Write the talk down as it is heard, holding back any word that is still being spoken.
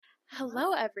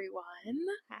Hello, everyone.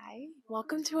 Hi.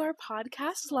 Welcome to our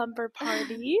podcast, Slumber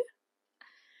Party.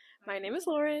 My name is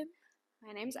Lauren,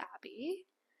 My name's Abby.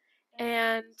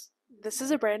 and this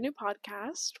is a brand new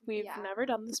podcast. We've Yeah. never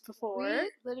done this before.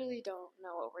 We literally don't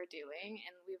know what we're doing,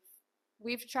 and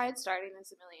we've tried starting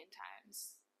this a million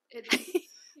times. It's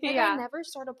like I never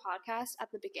start a podcast at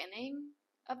the beginning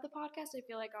of the podcast. I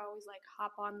feel like I always like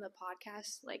hop on the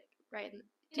podcast like right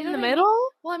in the middle.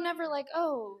 Well, I'm never like,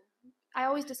 I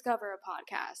always discover a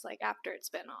podcast like after it's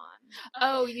been on.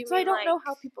 Oh, you So mean I don't like, know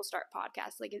how people start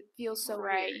podcasts. Like it feels so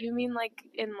right? weird. You mean like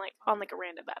on a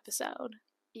random episode?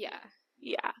 Yeah.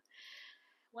 Yeah.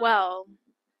 Well,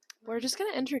 we're just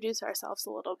gonna introduce ourselves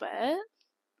a little bit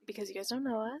because you guys don't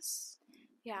know us.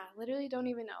 Yeah, literally don't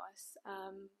even know us.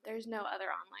 There's no other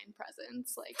online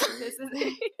presence. Like this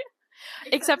is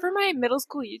Except for my middle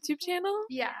school YouTube channel.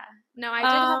 Yeah. No, I did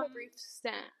have a brief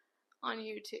stint on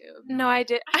YouTube. No, I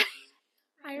did.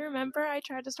 I remember I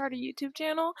tried to start a YouTube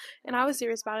channel, and I was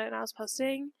serious about it, and I was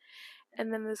posting,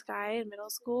 and then this guy in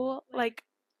middle school, like,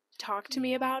 talked to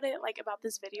me about it, like, about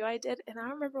this video I did, and I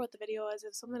don't remember what the video was. It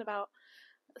was something about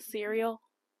cereal.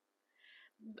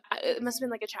 It must have been,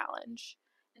 like, a challenge.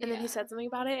 And then he said something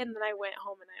about it, and then I went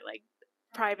home and I, like,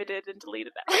 privated and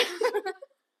deleted it.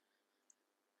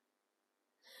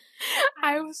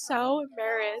 I was so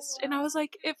embarrassed, and I was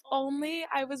like, if only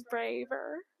I was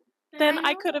braver. Then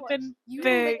I could have been you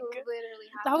big. Like, literally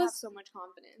have That to was have so much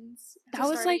confidence. That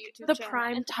was like the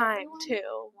prime time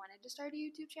too. Wanted to start a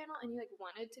YouTube channel, and you like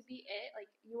wanted to be it. Like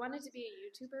you wanted to be a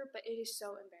YouTuber, but it is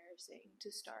so embarrassing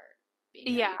to start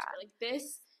being a YouTuber. Like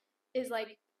this is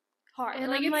like hard.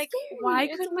 And like, I'm like, scary. why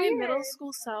It's could weird. my middle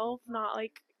school self not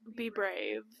like be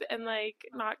brave and like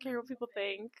not care what people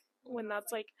think when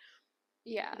that's like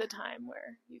the time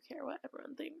where you care what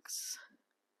everyone thinks.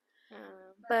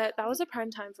 But that was a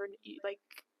prime time for like,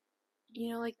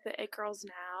 you know, like the it girls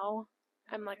now.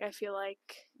 I'm like, I feel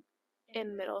like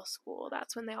in middle school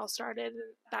that's when they all started,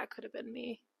 and that could have been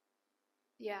me.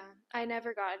 Yeah, I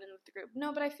never got in with the group.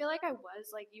 No, but I feel like I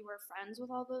was like, you were friends with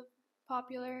all the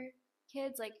popular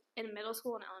kids like in middle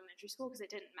school and elementary school because it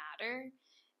didn't matter,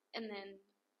 and then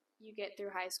you get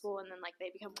through high school and then like they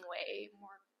become way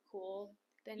more cool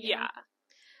than you. Yeah,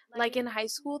 like in high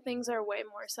school things are way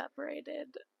more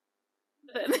separated.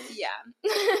 Yeah.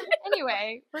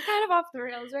 Anyway, we're kind of off the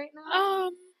rails right now.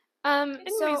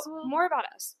 Anyways, so more about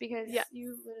us because you yes.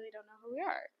 literally don't know who we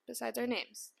are besides our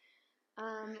names.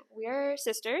 We are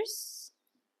sisters.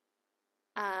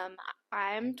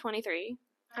 I'm 23.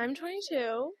 I'm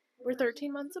 22. We're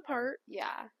 13 months apart.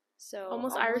 Yeah. So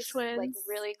almost Irish twins. Like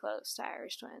really close to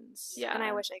Irish twins. Yeah. And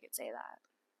I wish I could say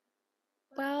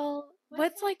that. Well,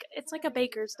 what's like, it's like a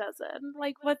baker's dozen.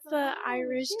 Like, what's the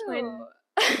Irish twin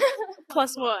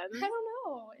plus one? I don't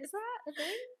know. Is that a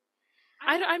thing?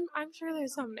 I'm sure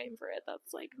there's some name for it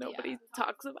that's like nobody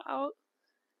talks about.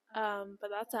 But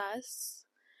that's us.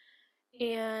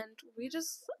 And we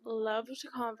just love to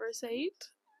conversate.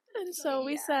 And so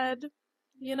we said,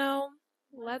 you know,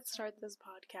 let's start this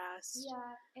podcast.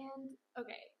 Yeah, and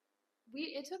okay.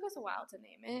 It took us a while to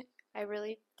name it. I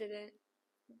really didn't.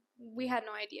 We had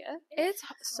no idea. It's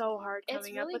so hard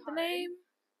coming up with the name.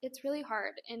 It's really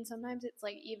hard, and sometimes it's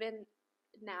like even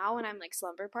now when I'm like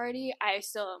Slumber Party, I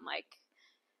still am like,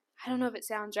 I don't know if it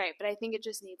sounds right, but I think it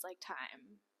just needs like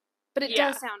time. But it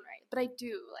does sound right. But I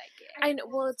do like it. I know.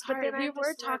 Well, it's hard. We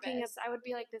were talking. I would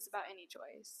be like this about any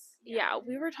choice. Yeah,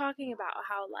 we were talking about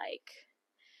how like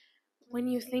when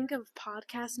you think of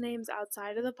podcast names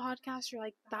outside of the podcast, you're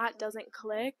like that doesn't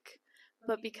click.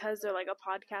 But because they're like a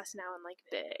podcast now and like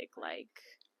big, like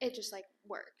it just like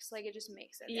works. Like it just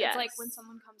makes sense. Yes. It's like when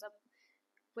someone comes up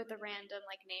with a random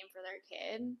like name for their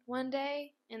kid one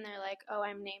day, and they're like, "Oh,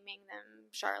 I'm naming them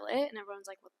Charlotte," and everyone's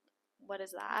like, "What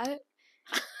is that?"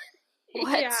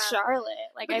 What's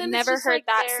Charlotte? Like I've never heard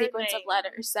that sequence of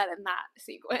letters said in that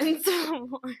sequence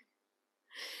before.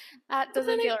 That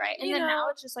doesn't feel right. And then now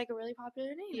it's just like a really popular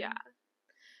name. Yeah.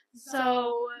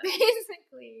 So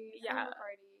basically,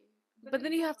 party. But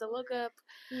then you have to look up.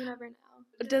 You never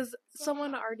know. Does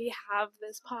someone already have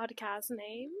this podcast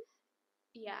name?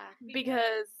 Yeah.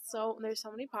 Because there's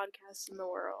so many podcasts in the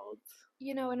world.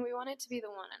 You know, and we want it to be the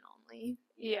one and only.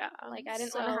 Yeah. Like I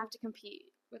didn't want to have to compete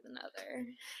with another.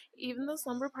 Even though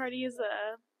Slumber Party is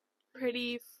a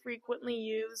pretty frequently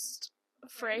used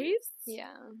phrase.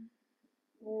 Yeah.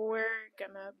 We're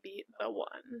gonna be the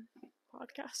one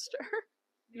podcaster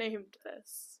named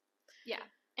this. Yeah.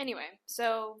 Anyway,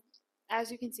 so as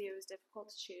you can see, it was difficult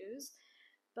to choose,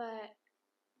 but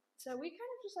so we kind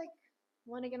of just like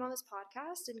want to get on this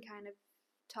podcast and kind of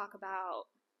talk about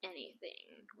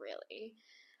anything really.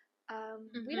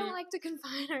 We don't like to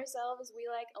confine ourselves. We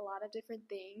like a lot of different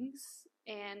things,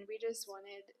 and we just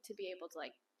wanted to be able to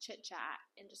like chit chat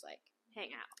and just like hang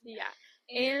out. Yeah.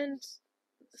 And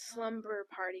slumber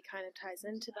party kind of ties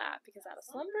into that, because at a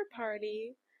slumber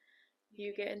party,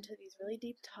 you get into these really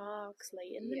deep talks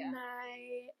late in the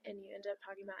night, and you end up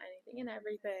talking about anything and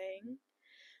everything.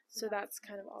 So that's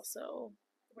kind of also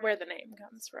where the name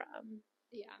comes from.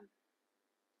 Yeah.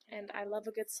 And I love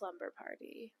a good slumber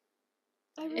party.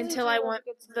 Really until I want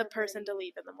the person to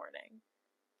leave in the morning.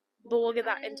 But we'll get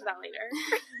into that later.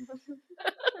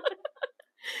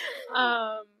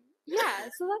 Yeah,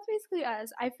 so that's basically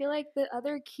us. I feel like the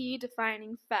other key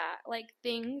defining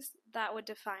things that would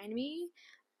define me,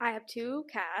 I have 2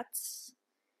 cats.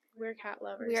 We're cat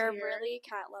lovers. We are really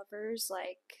cat lovers.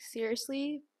 Like,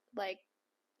 seriously, like,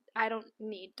 I don't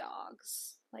need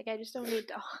dogs. Like, I just don't need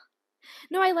dogs.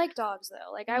 No, I like dogs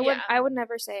though. Like, I would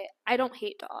never say I don't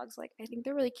hate dogs. Like, I think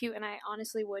they're really cute, and I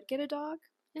honestly would get a dog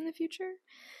in the future.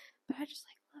 But I just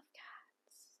like love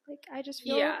cats. Like, I just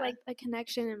feel like a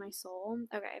connection in my soul.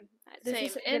 Okay,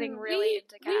 this is getting really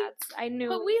into cats.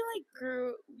 But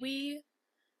we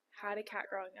had a cat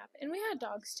growing up, and we had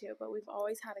dogs too. But we've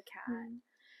always had a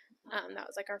cat. That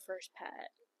was like our first pet.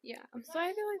 Yeah. So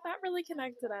I feel like that really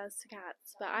connected us to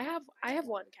cats. But I have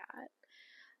 1 cat.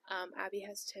 Abby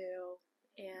has 2,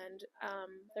 and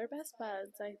they're best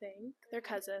buds, I think. They're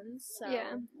cousins, so.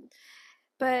 Yeah.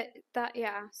 But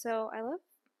so I love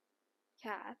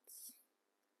cats.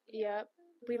 Yep.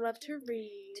 We love to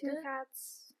read. 2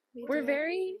 cats. We're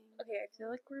very, I feel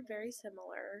like we're very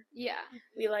similar. Yeah.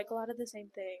 We like a lot of the same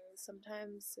things.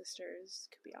 Sometimes sisters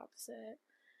could be opposite.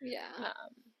 Yeah.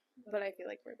 But I feel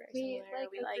like we're very similar.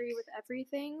 We agree with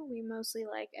everything. We mostly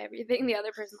like everything the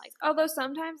other person likes. Although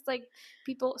sometimes, like,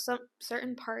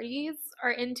 certain parties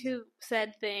are into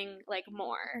said thing, like,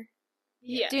 more.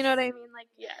 Yes. Do you know what I mean? Like,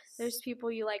 yes. There's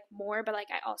people you like more, but, like,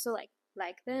 I also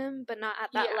like them, but not at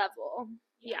that level.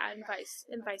 Yeah, and vice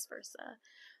versa.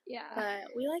 Yeah.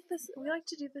 But we like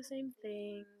to do the same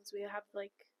things. We have,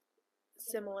 like,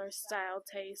 similar style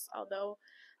tastes, although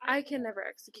I can never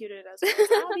execute it as well as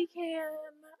Abby can.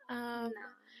 No.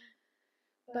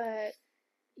 But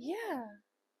yeah,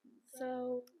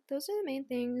 so those are the main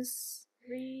things.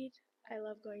 Read. I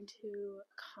love going to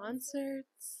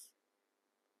concerts.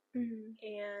 Mm-hmm.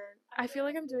 And I feel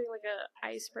like I'm doing like a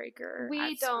icebreaker.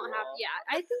 We don't have.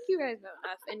 I think you guys know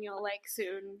enough, and you'll like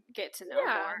soon get to know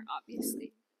more,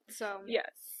 obviously. So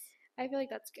yes, I feel like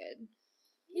that's good.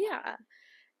 Yeah,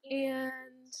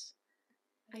 and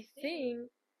I think.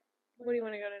 What do you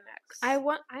want to go to next?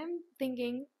 I'm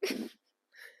thinking.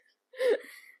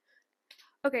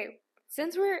 Okay,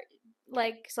 since we're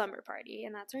like slumber party,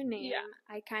 and that's our name,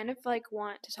 I kind of like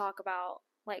want to talk about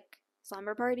like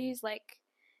slumber parties, like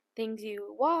things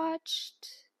you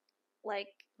watched, like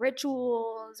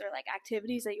rituals or like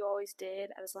activities that you always did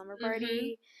at a slumber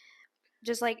party.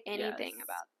 Just like anything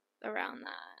around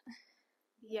that.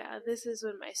 Yeah, this is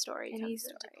when my story comes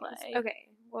into play. Okay,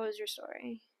 what was your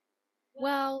story?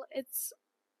 Well, it's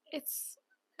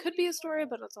could be a story,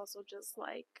 but it's also just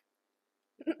like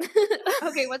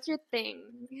okay, what's your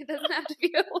thing? It doesn't have to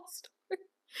be a whole story.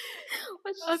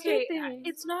 What's your thing?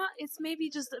 It's not. It's maybe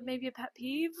a pet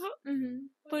peeve,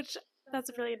 which that's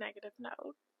a really negative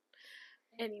note.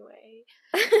 Anyway,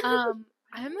 I'm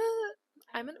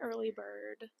an early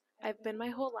bird. I've been my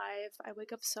whole life. I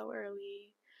wake up so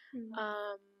early.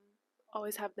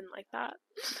 Always have been like that.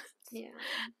 Yeah.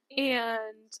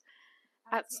 And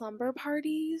at slumber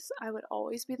parties, I would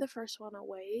always be the first one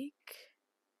awake.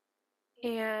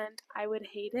 And I would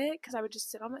hate it because I would just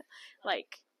sit on my,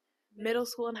 like, middle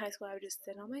school and high school, I would just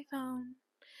sit on my phone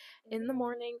in the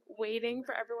morning waiting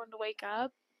for everyone to wake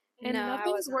up. And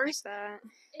nothing's worse.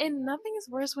 And nothing is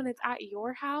worse when it's at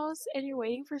your house and you're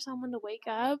waiting for someone to wake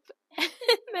up, and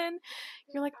then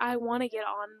you're like, I want to get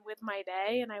on with my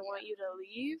day and I want you to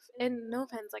leave. And no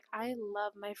offense, like, I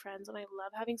love my friends and I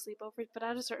love having sleepovers, but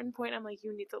at a certain point, I'm like,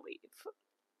 you need to leave.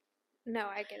 No,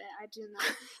 I get it. I do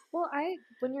not. Well,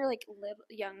 when you're like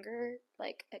younger,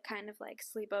 like a kind of like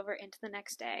sleepover into the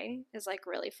next day is like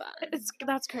really fun.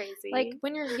 That's crazy. Like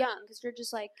when you're young, because you're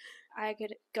just like, I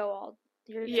could go all.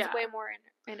 You're just way more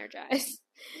energized.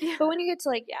 Yeah. But when you get to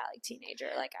like teenager,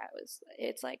 like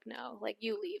it's like no, like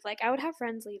you leave. Like I would have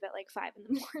friends leave at like 5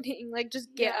 a.m, like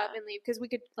just get up and leave because we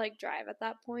could like drive at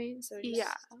that point. So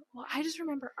well, I just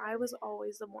remember I was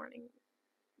always the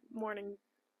morning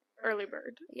early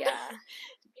bird. Yeah.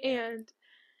 And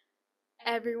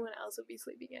everyone else would be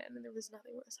sleeping in, and there was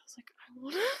nothing worse. I was like, I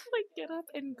want to like get up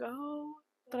and go,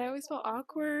 but I always felt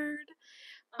awkward.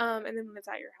 And then when it's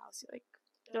at your house,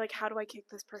 you're like, how do I kick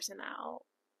this person out?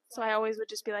 So I always would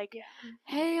just be like,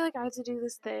 hey, like, I have to do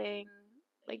this thing.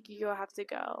 Like, you have to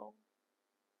go.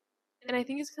 And I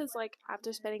think it's because, like,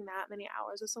 after spending that many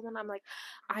hours with someone, I'm like,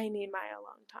 I need my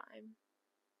alone time.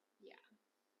 Yeah.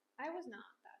 I was not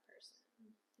that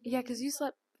person. Yeah, because you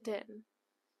slept in.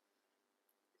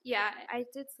 Yeah, I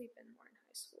did sleep in more in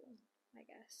high school, I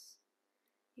guess.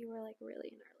 You were, like, really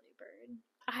an early bird.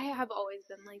 I have always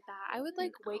been like that. I would,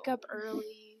 like, wake up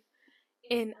early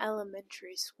in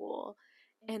elementary school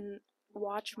and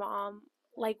watch mom,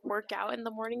 like, work out in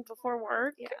the morning before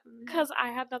work. Yeah. Because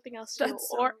I had nothing else to do.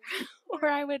 Or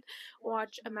I would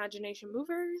watch Imagination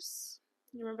Movers.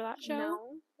 You remember that show? No.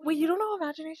 Wait, you don't know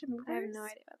Imagination Movers? I have no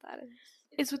idea what that is.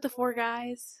 It's with the 4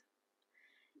 guys.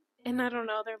 And I don't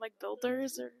know, they're like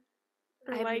builders or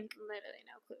I have like literally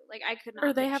no clue. Like, I could not.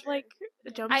 Or they have like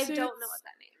jumpsuits. I don't know what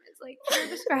that name is. Like, you're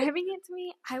describing it to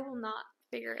me, I will not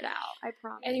figure it out. I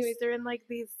promise. Anyways, they're in like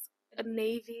these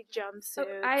navy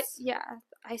jumpsuits.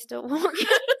 I still won't.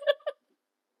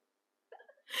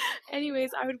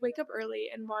 Anyways, I would wake up early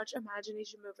and watch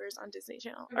Imagination Movers on Disney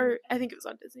Channel. Or I think it was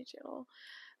on Disney Channel.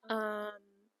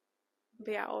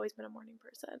 But yeah, always been a morning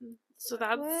person. So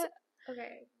that's what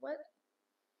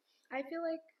I feel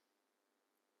like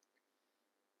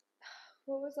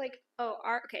what was like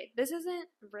this isn't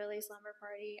really slumber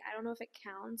party. I don't know if it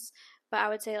counts, but I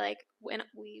would say like when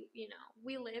we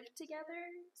lived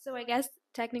together, so I guess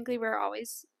technically we're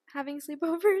always having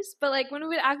sleepovers, but like when we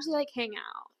would actually like hang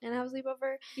out and have a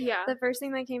sleepover, the first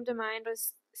thing that came to mind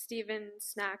was Steven's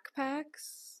snack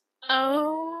packs.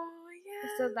 Oh yeah.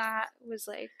 So that was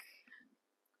like,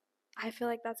 I feel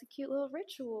like that's a cute little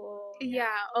ritual.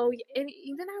 Yeah. Oh, and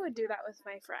even I would do that with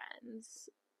my friends.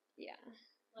 Yeah.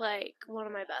 Like, one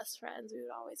of my best friends, we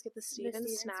would always get the Steven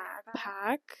snack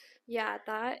pack. Yeah,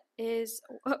 that is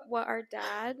what our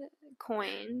dad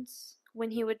coined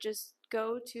when he would just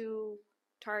go to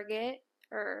Target,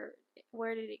 or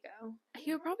where did he go?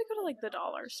 He would probably go to, like, the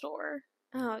dollar store.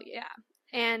 Oh, yeah.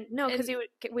 And no, because he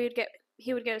would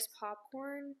get us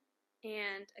popcorn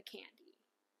and a candy.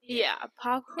 Yeah,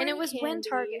 popcorn. And it was candy. when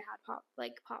Target had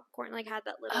popcorn, like had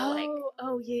that little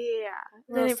yeah.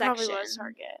 Then it probably was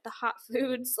Target. The hot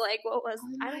foods, like what was?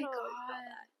 Oh I don't know God. what we call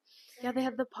that. Yeah, they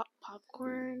had the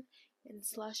popcorn and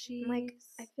slushies. Like,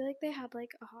 I feel like they had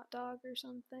like a hot dog or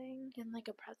something and like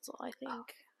a pretzel. I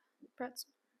think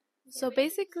pretzel. So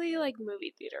basically, like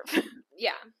movie theater.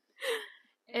 Yeah.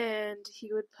 And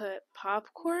he would put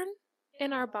popcorn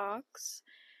in our box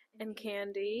and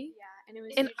candy. Yeah. And it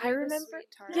was I remember,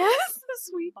 the yes,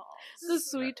 the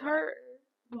sweetheart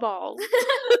balls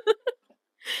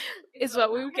is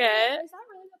what we would get. Is that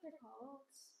really what they're called?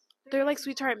 They're like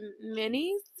sweetheart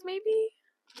minis, maybe.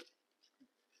 Yeah,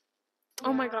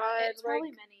 oh my god, it's probably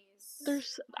minis.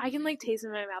 I can like taste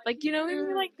them in my mouth. Like, you know when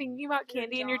you're like thinking about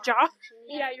candy and your jaw,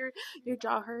 yeah, your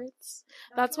jaw hurts.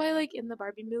 That's why like in the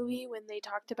Barbie movie when they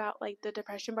talked about like the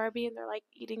depression Barbie and they're like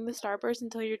eating the Starburst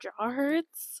until your jaw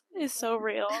hurts is so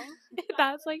real.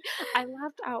 That's like, I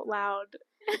laughed out loud.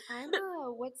 I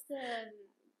know. What's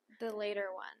the later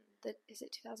one? Is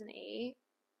it 2008?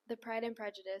 The Pride and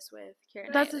Prejudice with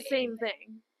Keira That's Knightley. the same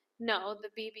thing. No, I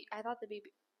thought the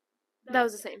BB. That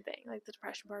was the same thing, like the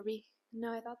depression Barbie.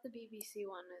 No, I thought the BBC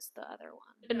one was the other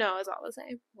one. No, it's all the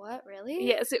same. What, really?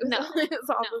 Yes, it was. No, it's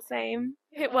all the same.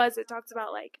 It was. It talks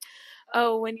about like,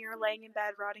 oh, when you're laying in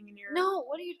bed rotting in your. No,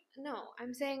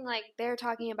 I'm saying like they're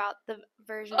talking about the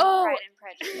version of Pride and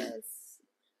Prejudice.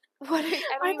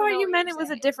 I thought you meant it was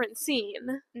a different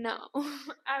scene. No,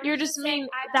 you're just meaning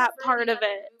that part of it.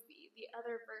 Movie, the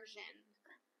other version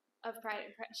of Pride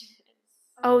and Prejudice.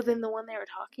 Oh, then the one they were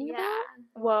talking about?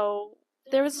 Whoa.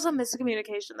 There was some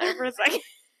miscommunication there for a second.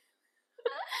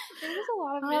 There was a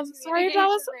lot of miscommunication. Sorry if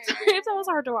that was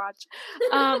hard to watch.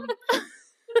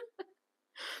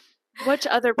 Which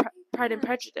other Pride and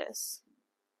Prejudice?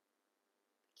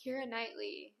 Keira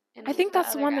Knightley. And I think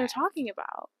that's the one they're talking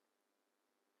about.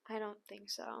 I don't think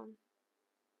so.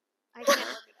 I can't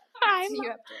look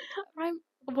it up.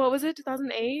 What was it,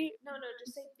 2008? No,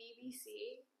 just say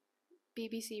BBC.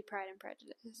 BBC Pride and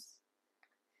Prejudice.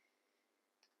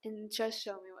 And just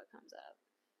show me what comes up.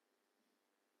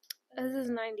 This is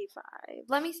 95.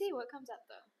 Let me see what comes up,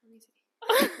 though. Let me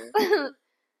see.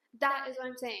 That is what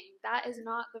I'm saying. That is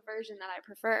not the version that I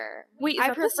prefer. Wait, I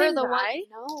prefer the guy?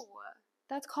 one. No,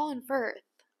 that's Colin Firth.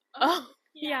 Oh,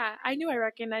 yeah. I knew I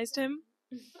recognized him.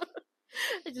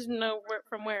 I just didn't know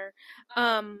from where.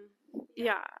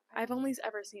 Yeah, I've only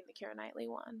ever seen the Keira Knightley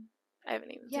one. I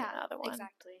haven't even seen the other one.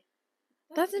 Exactly.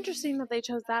 That's interesting that they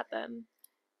chose that then.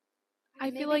 I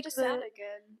feel like it just sounded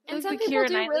good. And some the people Keira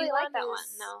do Knightley really like that one.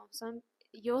 No,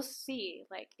 you'll see,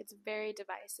 like, it's very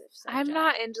divisive subject. I'm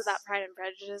not into that Pride and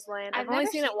Prejudice land. I've only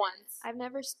seen it once. I've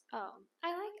never.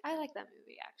 I like that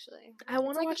movie actually. I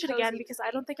want to watch it again because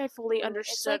I don't think I fully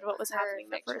understood what was happening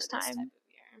the first time.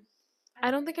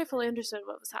 I don't think I fully understood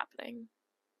what was happening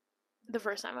the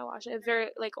first time I watched it. It's very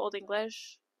like Old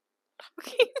English.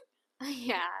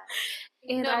 Yeah.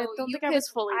 And I don't think I was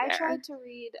fully there. I tried to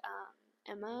read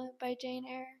Emma by Jane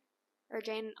Eyre or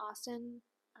Jane Austen.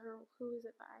 Or who is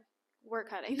it by? We're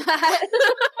cutting that.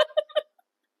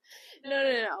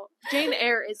 No. Jane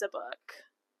Eyre is a book.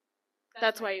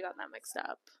 That's why you got that mixed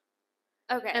up.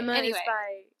 Okay. Emma anyway. is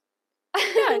by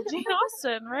yeah, Jane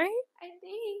Austen, right? I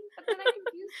think. But then I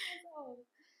confused myself.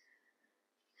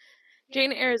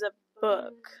 Jane Eyre is a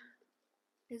book.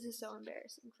 This is so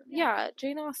embarrassing for me. Yeah,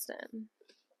 Jane Austen.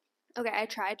 Okay, I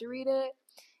tried to read it,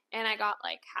 and I got,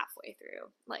 like, halfway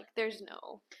through. Like, there's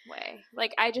no way.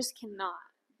 Like, I just cannot.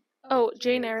 Oh,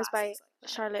 Jane Eyre is by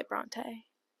Charlotte Bronte.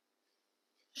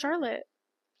 Charlotte.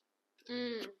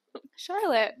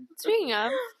 Charlotte. Speaking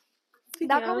of,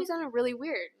 that probably sounded really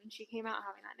weird when she came out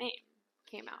having that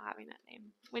name.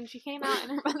 When she came out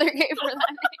and her mother gave her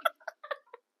that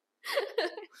name.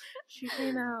 She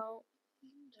came out.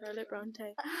 Charlotte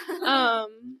Bronte. Sorry,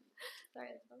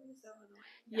 that's probably so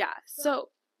annoying. Yeah, so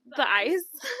the ice.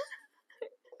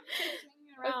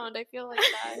 Around, I feel like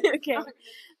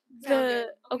that.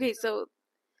 Okay, so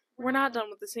we're not done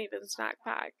with the Sneakin' snack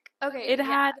pack. Okay. It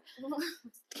had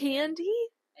candy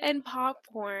and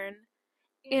popcorn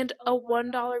and a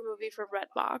 $1 movie for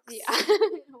Redbox. Yeah.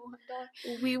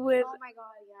 We would. Oh my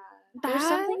god, yeah. There's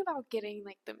something about getting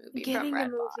like the movie from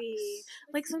Redbox.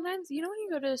 Like sometimes you know when you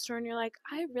go to the store and you're like,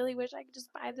 I really wish I could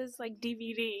just buy this like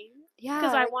DVD. Yeah.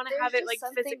 Because I want to have it like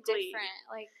physically. Different.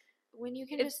 Like when you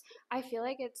can I feel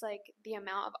like it's like the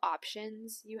amount of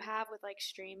options you have with like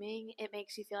streaming, it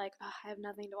makes you feel like, oh, I have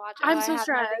nothing to watch. I'm so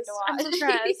stressed.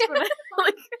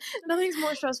 Like, nothing's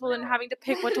more stressful than having to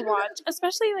pick what to watch.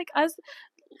 Especially like us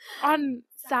on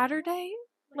Saturday,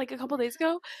 like a couple days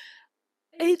ago.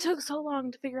 It took so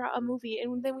long to figure out a movie,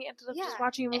 and then we ended up just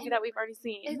watching a movie that we've already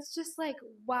seen. It's just like,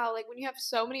 wow, like when you have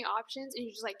so many options and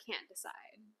you just like can't decide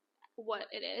what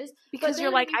it is, because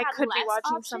you're like, I could be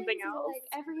watching something else.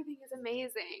 Like everything is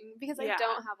amazing because I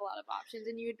don't have a lot of options,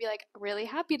 and you would be like really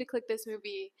happy to click this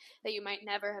movie that you might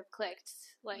never have clicked.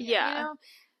 Like, you know?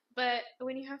 But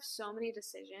when you have so many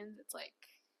decisions, it's like,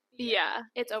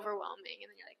 it's overwhelming, and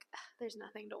then you're like, there's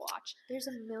nothing to watch. There's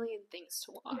a million things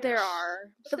to watch. There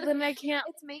are, but then I can't.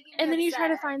 It's making me and then upset, you try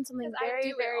to find something very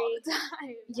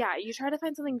you try to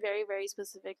find something very, very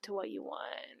specific to what you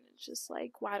want, and it's just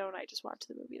like, why don't I just watch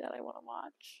the movie that I want to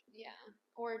watch? Yeah,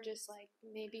 or just like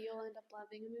maybe you'll end up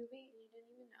loving a movie and you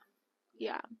didn't even know.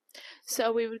 Yeah,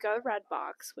 so we would go to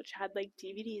Redbox, which had like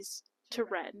DVDs to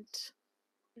rent,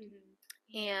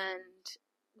 and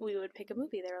we would pick a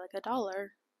movie. They were like $1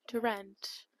 to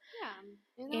rent.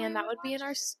 Yeah, and that would be in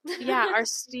our our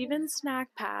Steven snack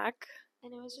pack.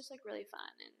 And it was just like really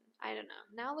fun, and I don't know.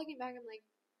 Now looking back, I'm like,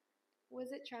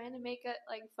 was it trying to make it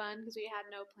like fun because we had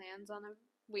no plans on a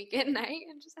weekend night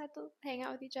and just had to hang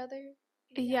out with each other?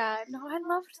 Yeah, no, I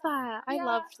loved that. I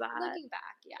loved that. Looking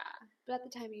back, but at the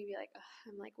time you'd be like,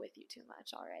 I'm like with you too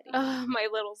much already. My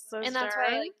little sister. And that's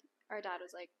why like our dad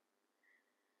was like,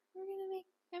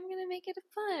 I'm gonna make it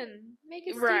fun. Make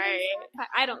it right.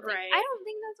 I don't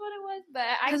think that's what it was, but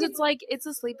because it's like it's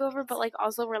a sleepover, but like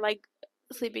also we're like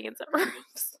sleeping in separate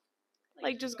rooms,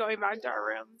 like just going back to our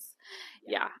rooms.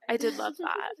 Yeah, I did love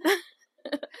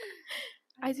that.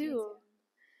 I do.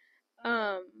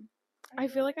 I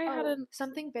feel like I had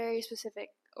something very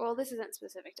specific. Well, this isn't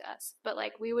specific to us, but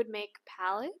like we would make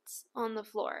pallets on the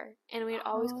floor, and we'd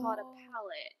always call it a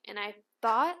pallet. And I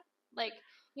thought like,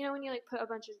 you know, when you like put a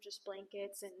bunch of just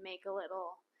blankets and make a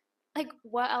little, like,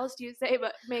 what else do you say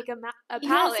but make a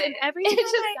pallet? Yes, and every time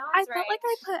I felt like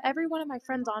I put every one of my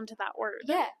friends onto that word.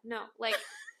 Yeah, no, like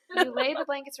you lay the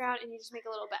blankets around and you just make a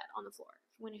little bed on the floor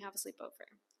when you have a sleepover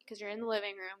because you're in the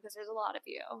living room because there's a lot of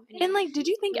you. And like, did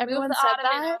you think everyone said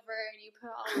that? Over and you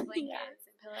put all the blankets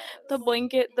and pillows.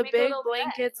 The big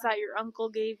blankets that your uncle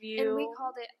gave you. And we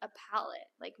called it a pallet,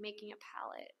 like making a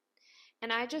pallet.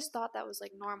 And I just thought that was,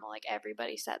 like, normal. Like,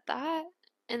 everybody said that.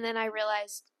 And then I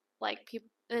realized, like, people...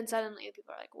 And suddenly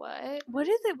people are like, what? What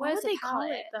is it? What do they call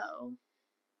it, though?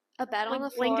 A bed on the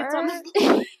floor? Blankets on the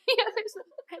floor?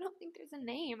 I don't think there's a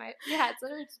name. It's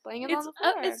literally just blankets on the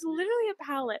floor. It's literally a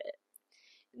pallet.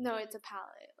 No, it's a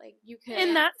pallet. Like, you could...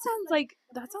 And that sounds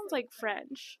like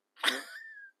French.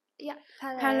 Yeah,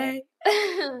 pallet.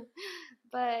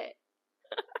 But...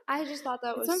 I just thought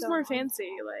that was sounds more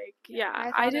fancy. Like,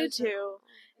 I did too.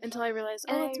 Until I realized,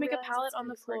 let's make a pallet on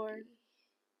the floor.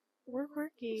 we're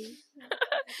quirky.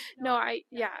 No, I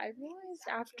realized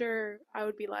after I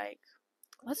would be like,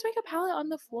 let's make a palette on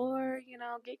the floor,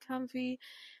 get comfy.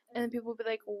 And then people would be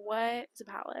like, what is a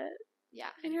palette?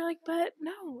 Yeah. And you're like, but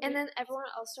no. And then everyone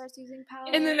else starts using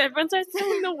palette. And then everyone starts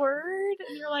saying the word.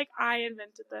 And you're like, I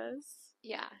invented this.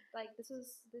 Yeah. Like, this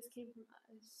came from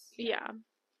us. Yeah.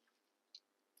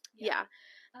 Yeah.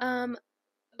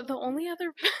 The only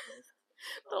other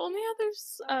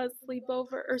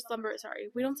sleepover or slumber,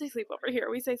 sorry, we don't say sleepover here,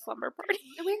 we say slumber party.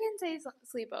 We can say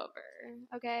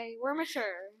sleepover, okay? We're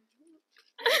mature.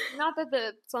 Not that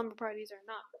the slumber parties are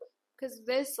not, because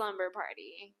this slumber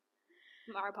party,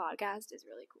 our podcast, is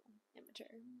really cool and mature.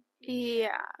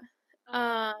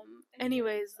 Yeah.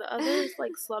 Anyways, the other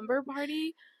like slumber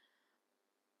party,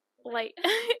 like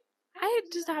I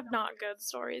just have not good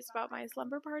stories about my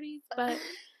slumber parties, but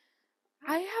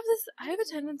I have a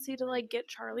tendency to like get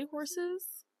Charlie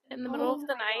horses in the middle of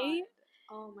the night.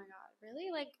 Oh my god, really?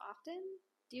 Like often?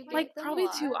 Do you get like them probably a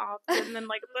lot? too often than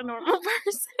like the normal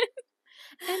person?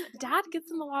 And Dad gets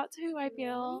them a lot too, I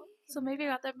feel. So maybe I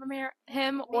got that from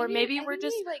him, or maybe we're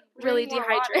just like really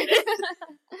dehydrated.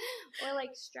 Or like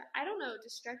I don't know,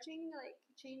 does stretching like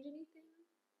change anything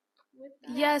with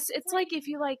that? Yes, it's like if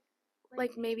you like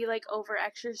maybe like over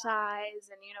exercise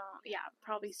and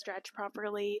probably stretch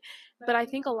properly. But I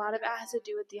think a lot of it has to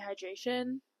do with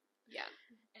dehydration. Yeah.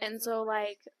 And so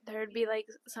like there'd be like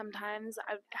sometimes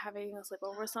I'm having a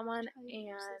sleepover with someone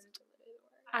and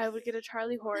I would get a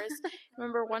Charlie horse.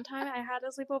 Remember one time I had a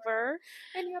sleepover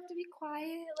and you have to be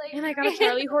quiet, like, and I got a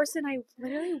Charlie horse and I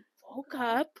literally woke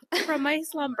up from my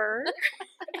slumber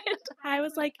and I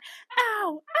was like,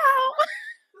 ow, ow.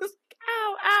 I was like,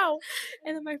 ow, ow.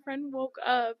 And then my friend woke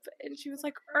up and she was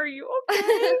like, are you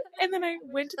okay? And then I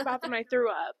went to the bathroom and I threw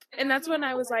up. And that's when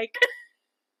I was like,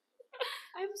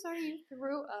 I'm sorry, you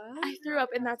threw up? I threw up,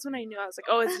 and that's when I knew. I was like,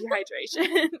 oh, it's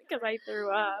dehydration, because I threw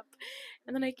up.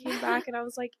 And then I came back, and I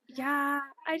was like, yeah,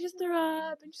 I just threw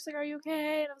up. And she's like, are you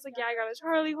okay? And I was like, yeah, I got a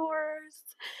Charlie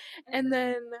horse. And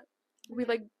then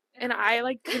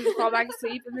I couldn't fall back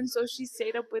asleep, and then so she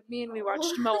stayed up with me, and we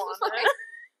watched Moana.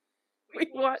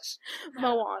 We watched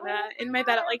Moana in my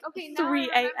bed at like 3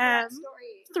 a.m.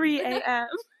 3 a.m.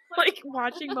 Like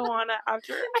watching Moana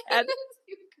after I had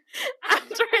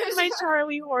my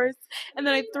Charlie horse, and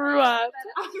then I threw up.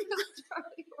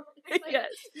 Yes.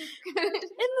 And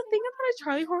the thing about a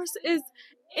Charlie horse is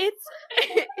it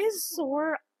is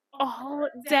sore all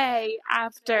day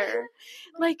after.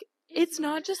 Like, it's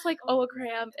not just like, oh, a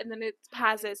cramp and then it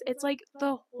passes. It's like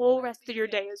the whole rest of your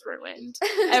day is ruined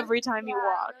every time you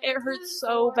walk. It hurts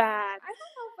so bad. I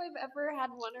don't know if I've ever had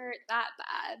one hurt that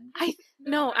bad.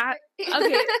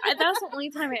 That's the only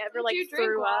time I ever like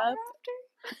threw up.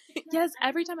 Yes,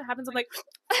 every time it happens, I'm like,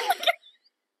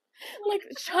 like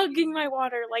chugging my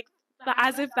water, like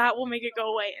as if that will make it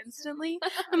go away instantly.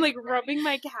 I'm like rubbing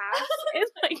my calves and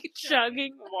like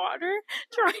chugging water,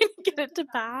 trying to get it to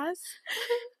pass.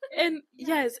 And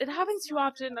yes, it happens too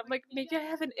often. I'm like, maybe I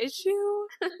have an issue,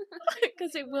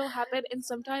 because it will happen. And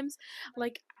sometimes,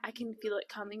 like, I can feel it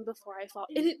coming before I fall.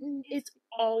 It's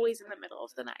always in the middle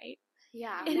of the night.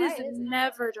 Yeah. It is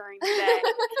never during the day.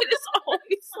 It is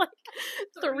always like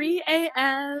 3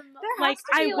 a.m. Like,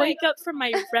 I wake up from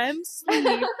my REM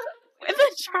sleep with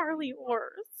a Charlie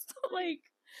horse. Like,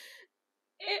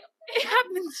 it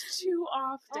happens too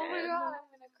often. Oh my god, I'm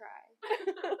gonna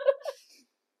cry.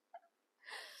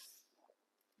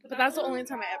 But that's the only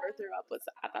time I ever threw up, was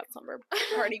at that slumber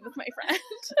party with my friend.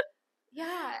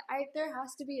 Yeah, there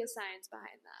has to be a science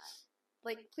behind that.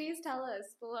 Like, please tell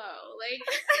us below. Like,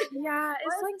 yeah,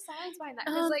 it's like the science behind that.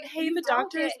 Like, hey, the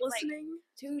doctors listening.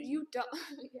 Dude, you don't.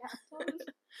 Yeah, tell us,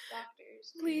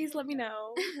 doctors. Please let me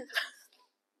know.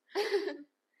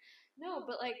 No,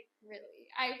 but like, really,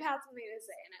 I've had something to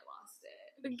say and I lost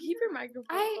it. Keep your microphone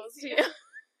close to you.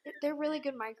 They're really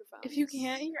good microphones. If you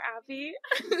can't hear Abby,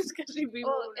 it's because she'd be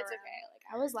moving it's around. okay.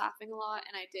 Like, I was laughing a lot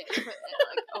and I did put it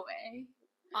like away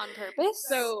on purpose.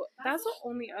 So that's the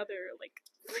only other like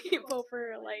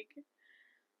sleepover like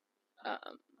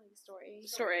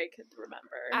story I could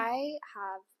remember.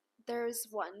 There's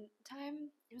one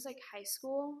time, it was like high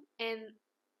school, and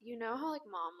you know how like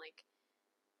mom like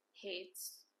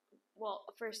hates, well,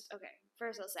 first I'll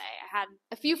say I had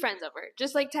a few friends over,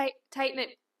 just like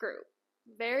tight-knit group,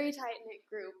 very tight-knit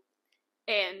group,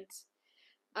 and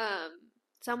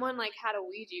someone like had a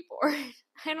Ouija board.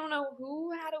 I don't know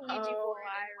who had a Ouija board.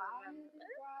 I remember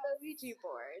a Ouija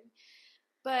board.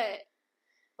 But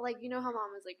like, you know how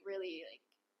mom is like really like,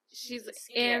 she's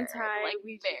scared,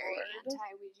 anti-Ouija very board.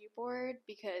 anti-Ouija board,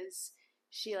 because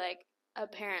she like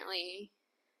apparently,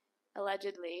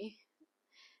 allegedly,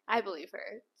 I believe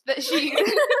her, that she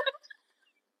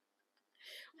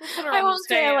We'll I won't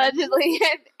say allegedly.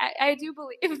 I do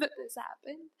believe that this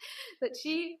happened. That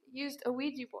she used a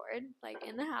Ouija board, like,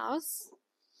 in the house,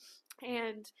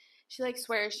 and she, like,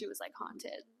 swears she was, like,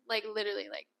 haunted. Like, literally,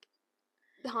 like,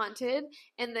 haunted.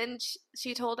 And then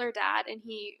she told her dad, and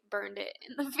he burned it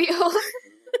in the field.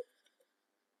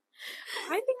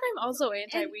 I think I'm also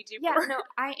anti-Ouija yeah, board. no,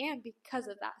 I am because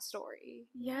of that story.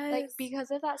 Yes. Like,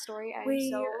 because of that story, I'm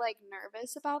so, like,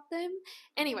 nervous about them.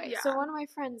 Anyway, so one of my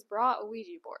friends brought a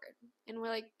Ouija board, and we're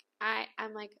like,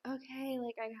 I'm like, okay,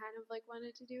 like, I kind of, like,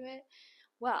 wanted to do it.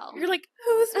 Well. You're like,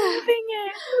 who's moving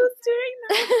it? Who's doing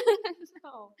that?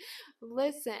 No.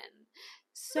 Listen.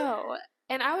 So,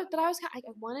 and I was kind of,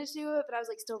 I wanted to do it, but I was,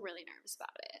 like, still really nervous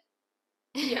about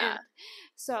it. Yeah.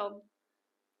 So,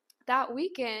 that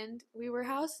weekend, we were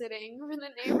house sitting for the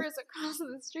neighbors across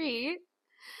the street,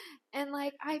 and,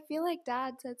 like, I feel like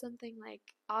Dad said something, like,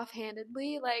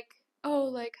 offhandedly, like, oh,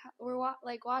 like, we're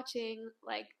like watching,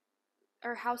 like,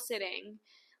 or house sitting,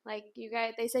 like, you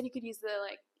guys, they said you could use the,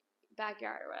 like,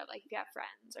 backyard or whatever, like, if you have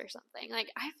friends or something.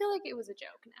 Like, I feel like it was a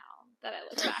joke now that I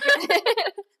look back at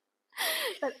it.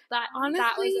 But honestly,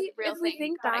 that was a real if we thing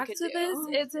think that back I could to do. this,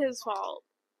 it's his fault.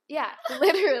 Yeah,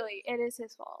 literally, it is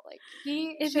his fault. Like,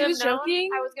 if he was joking,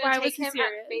 I was going to take him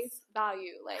serious? at face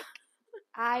value. Like,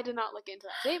 I did not look into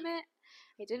that statement.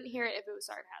 I didn't hear it if it was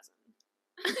sarcasm.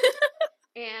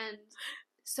 And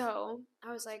so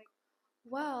I was like,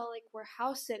 well, like, we're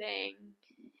house sitting,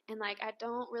 and, like, I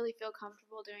don't really feel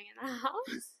comfortable doing it in the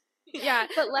house. Yeah,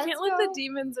 but let's can't let the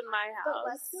demons in my house. But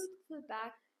let's go to the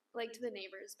back, like, to the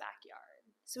neighbor's backyard.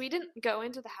 So we didn't go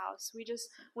into the house. We just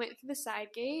went through the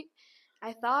side gate.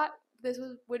 I thought this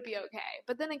would be okay.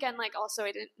 But then again, like, also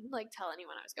I didn't, like, tell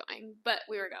anyone I was going. But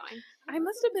we were going. I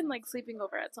must have been, like, sleeping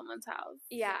over at someone's house.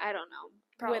 Yeah, I don't know.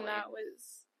 Probably. When that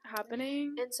was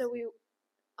happening. And so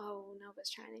oh,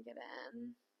 Nova's trying to get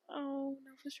in. Oh,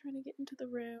 Nova's trying to get into the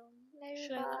room.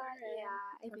 Should I let her in?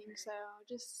 Yeah, I think so.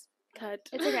 Just cut.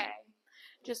 It's okay.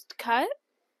 Just cut?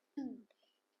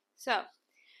 So,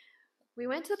 we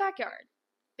went to the backyard,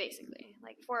 basically.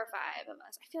 Like, 4 or 5 of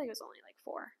us. I feel like it was only, like,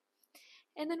 4.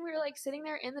 And then we were, like, sitting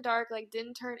there in the dark, like,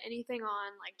 didn't turn anything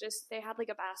on. Like, just, they had, like,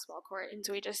 a basketball court. And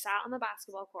so we just sat on the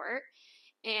basketball court.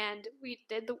 And we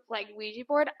did the, like, Ouija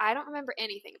board. I don't remember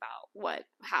anything about what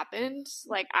happened.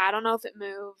 Like, I don't know if it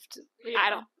moved.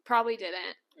 Yeah. Probably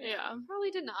didn't. Yeah. Probably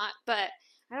did not. But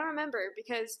I don't remember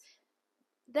because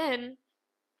then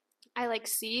I, like,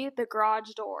 see the garage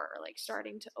door, like,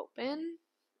 starting to open.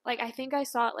 Like, I think I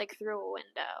saw it, like, through a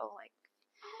window. Like,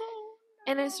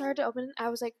 and it started to open.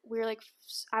 I was like,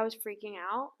 I was freaking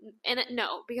out. And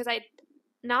not because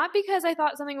I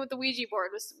thought something with the Ouija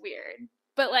board was weird.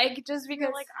 But, like, just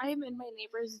because, like, I'm in my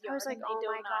neighbor's yard. I was like, oh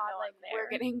my god, like, we're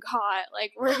getting caught.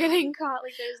 Like, we're getting caught.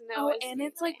 Like, there's no. Oh, and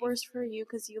it's, like, worse for you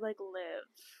because you, like, live.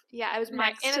 Yeah, it was my,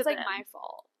 and it's, like, my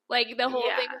fault. Like, the whole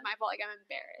thing was my fault. Like, I'm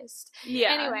embarrassed.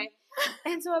 Yeah. Anyway,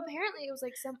 and so apparently it was,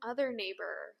 like, some other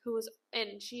neighbor who was,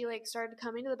 and she, like, started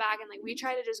coming to the back, and, like, we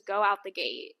tried to just go out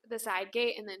the side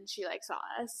gate, and then she, like, saw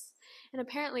us. And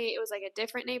apparently it was, like, a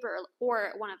different neighbor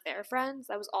or one of their friends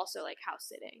that was also, like, house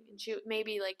sitting, and she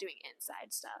maybe, like, doing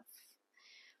inside stuff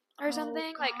or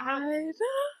something. God. Like, I don't.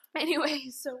 Anyway,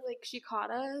 so, like, she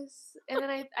caught us, and then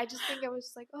I just think I was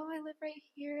just like, oh, I live right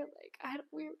here. Like,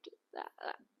 we were just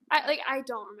that. I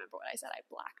don't remember what I said. I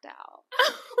blacked out.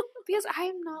 Because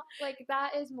I'm not, like,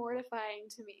 that is mortifying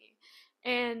to me.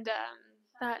 And,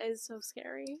 that is so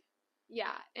scary.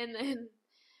 Yeah, and then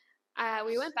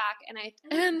we went back, and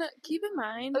keep in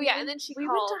mind. Oh, yeah, and then we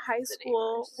went to high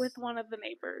school with one of the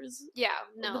neighbors. Yeah,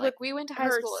 no, like, we went to high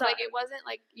school. Son. Like, it wasn't,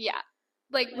 like, yeah.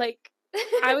 Like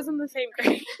I was in the same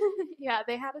grade. Yeah,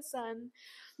 they had a son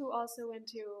who also went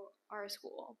to our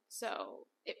school. So,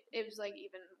 it was, like,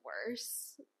 even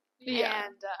worse. Yeah.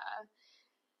 And,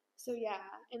 so, yeah.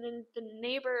 And then the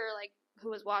neighbor, like, who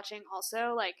was watching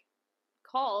also, like,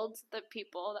 called the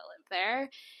people that lived there.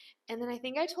 And then I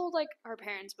think I told, like, our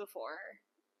parents before.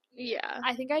 Yeah.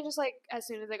 I think I just, like, as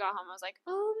soon as I got home, I was like,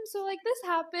 so, like, this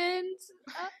happened.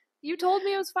 You told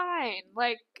me it was fine.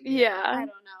 Like, yeah. I don't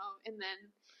know. And then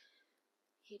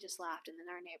he just laughed, and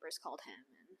then our neighbors called him.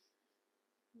 And,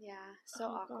 yeah, so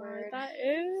awkward. God, that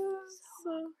is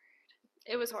so awkward.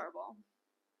 It was horrible.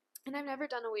 And I've never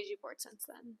done a Ouija board since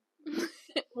then.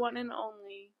 One and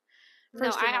only. No,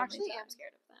 I actually am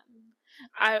scared of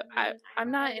them.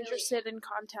 I'm not interested in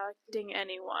contacting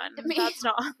anyone. Me, that's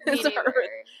not this earth.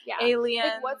 Yeah.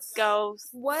 Aliens, like, ghosts.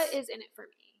 What is in it for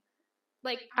me?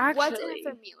 Like, actually, what's in it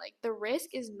for me? Like, the risk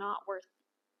is not worth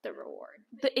the reward.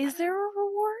 Is there a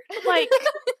reward? Like,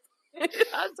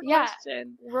 that's a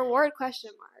question. Reward question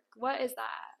mark. What is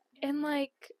that? And,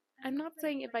 like, I'm not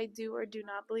saying if I do or do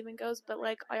not believe in ghosts, but,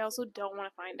 like, I also don't want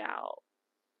to find out.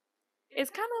 It's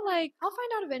kind of like... I'll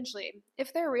find out eventually.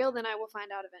 If they're real, then I will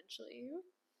find out eventually.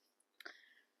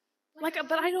 Like,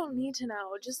 but I don't need to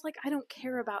know. Just, like, I don't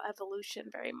care about evolution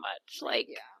very much. Like,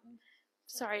 yeah.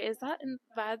 Sorry, is that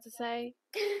bad to say?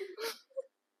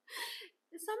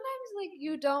 Sometimes, like,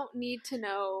 you don't need to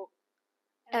know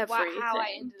Everything. how I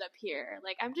ended up here.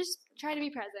 Like, I'm just trying to be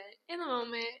present in the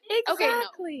moment. Exactly. Okay, no,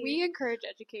 we encourage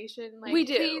education. Like, we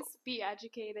do. Please be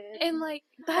educated. And, like,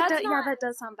 that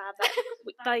does sound bad.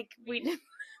 That, we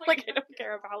like, I don't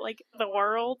care about, like, the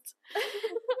world.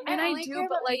 And I do,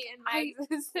 but, like,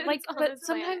 but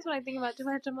sometimes when I think about it too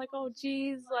much, I'm like, oh,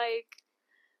 geez, like...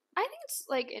 I think it's,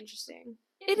 like, interesting.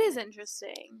 It is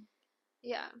interesting.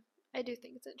 Yeah, I do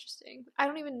think it's interesting. I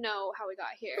don't even know how we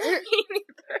got here. Me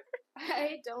neither.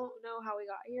 I don't know how we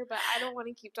got here, but I don't want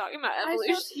to keep talking about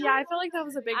evolution. I feel like that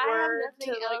was a big word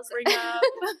to, like, bring up.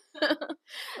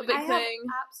 A big thing.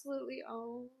 Absolutely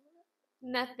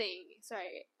nothing.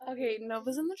 Sorry. Okay,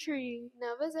 Nova's in the tree.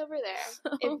 Nova's over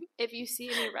there. So. If you see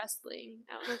any wrestling,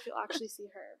 I don't know if you'll actually see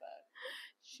her, but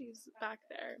she's back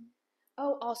there.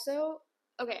 Oh, also,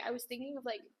 okay, I was thinking of,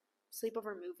 like,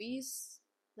 sleepover movies,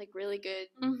 like, really good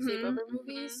sleepover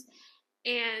movies,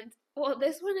 and, well,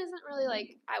 this one isn't really,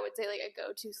 like, I would say, like, a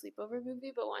go-to sleepover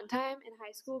movie, but one time in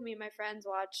high school, me and my friends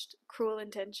watched Cruel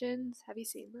Intentions. Have you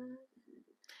seen that?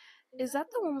 Is that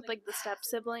the one with, like, the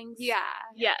step-siblings? Yeah.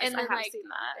 Yes, and then, I have like, seen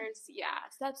that. There's,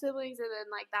 step-siblings, and then,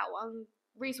 like, that one,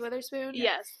 Reese Witherspoon.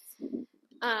 Yes.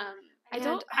 I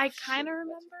kind of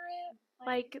remember it.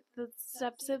 Like, the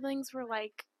step-siblings were,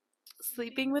 like,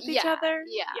 sleeping with each other.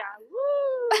 Yeah.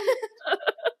 Woo!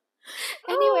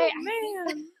 Anyway. Oh,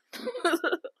 man.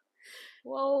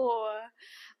 Whoa.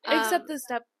 Except the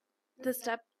step,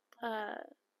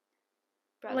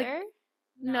 brother? Like,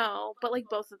 no, but, like,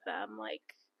 both of them,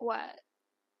 like... What?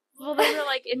 Well, they were,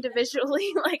 like,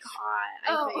 individually, like, hot,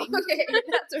 I think. Okay.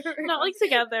 That's what not, like,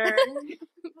 together,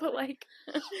 but, like,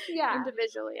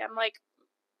 individually. I'm like...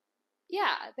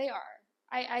 Yeah, they are.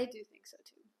 I do think so,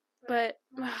 too. But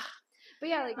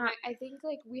yeah, like, I think,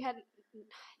 like, I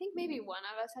think maybe one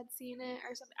of us had seen it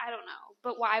or something. I don't know.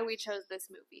 But why we chose this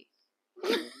movie.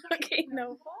 Okay,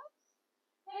 Nova?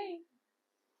 Hey.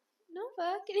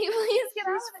 Nova, can you please get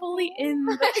out? She's fully in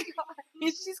the tree.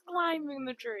 She's climbing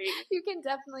the tree. You can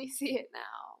definitely see it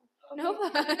now. Okay. Nova.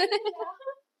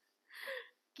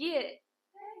 Get.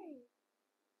 Hey.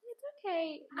 It's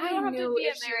okay. I knew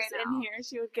if she was in here,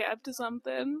 she would get up to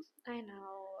something. I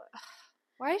know.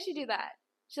 Why does she do that?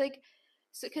 She, like,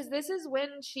 because this is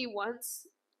when she wants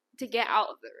to get out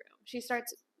of the room. She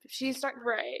starts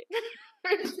right.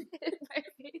 My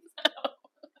face.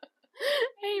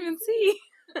 I didn't even see.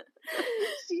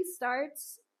 She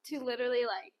starts to literally,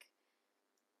 like,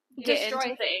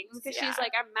 destroy things because she's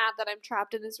like, I'm mad that I'm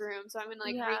trapped in this room, so I'm gonna,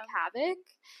 like, wreak havoc.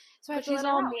 So but she's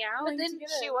all meowing. But then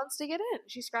she wants to get in.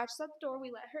 She scratches at the door.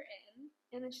 We let her in,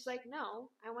 and then she's like, "No,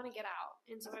 I want to get out,"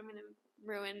 and so I'm gonna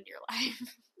ruin your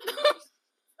life.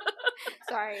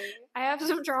 Sorry, I have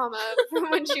some trauma from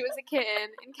when she was a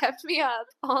kid and kept me up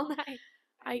all night.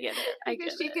 I get it.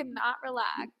 Because she could not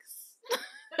relax.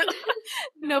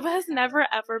 Nova has never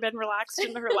ever been relaxed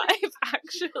in her life,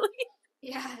 actually.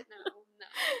 Yeah, no.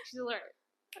 She's alert.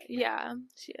 Yeah,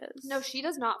 she is. No, she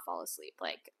does not fall asleep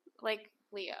like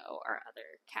Leo, our other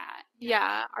cat.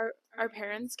 Yeah, our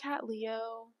parents' cat,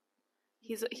 Leo.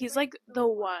 He's like the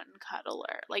one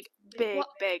cuddler, like big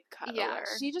cuddler. Yeah,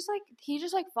 he just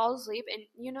like falls asleep, and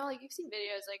you know, like you've seen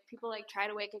videos like people like try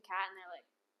to wake a cat and they're like,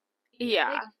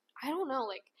 yeah, like, I don't know,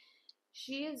 like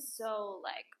she is so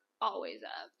like always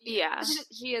up. Yeah,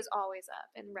 she is always up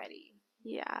and ready.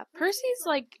 Yeah, Percy's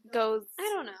like goes. I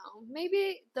don't know.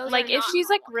 Maybe those like are if she's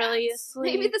like really cats.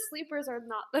 asleep. Maybe the sleepers are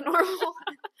not the normal.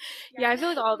 Yeah, I feel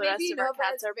like all the rest of our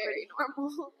cats are very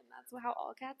normal, and that's how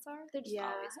all cats are. They're just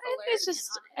always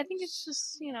alert. I think it's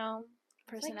just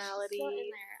personality.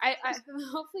 Like I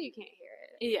hopefully you can't hear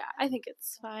it. Yeah, I think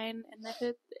it's fine, and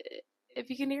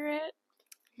if you can hear it,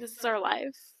 this is our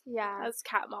life. Yeah, as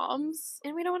cat moms,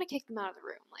 and we don't want to kick them out of the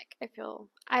room. Like I feel,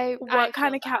 what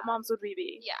kind of cat moms would we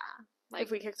be? Yeah. Like,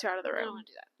 if we kicked her out of the room. I don't want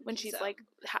to do that. When she's, like,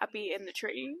 happy in the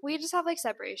tree. We just have, like,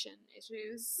 separation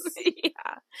issues.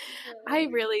 Yeah. I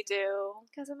really do.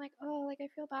 Because I'm like, oh, like, I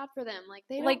feel bad for them. Like,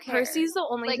 they don't like, care. Percy's the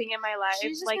only thing in my life.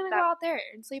 She's just like, gonna go out there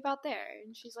and sleep out there.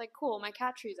 And she's like, cool, my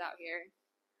cat tree's out here.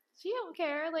 She don't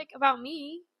care, like, about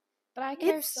me. But I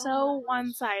care so much.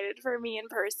 One-sided for me and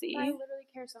Percy. I literally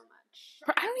care so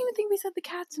much. I don't even think we said the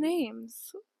cats'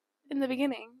 names. in the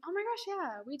beginning. Oh my gosh,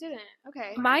 yeah, we didn't.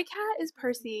 Okay. My cat is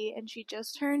Percy, and she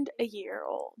just turned a year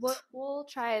old. We'll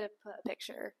try to put a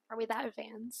picture. Are we that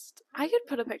advanced? I could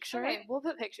put a picture. Okay, we'll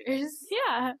put pictures.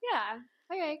 Yeah. Yeah.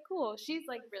 Okay, cool. She's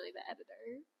like really the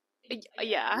editor.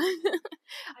 Yeah.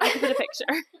 I could put a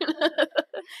picture.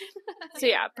 So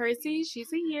yeah, Percy,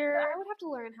 she's a year. But I would have to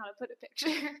learn how to put a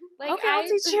picture. Like, okay, I'll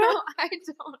teach you. I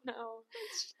don't know.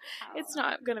 It's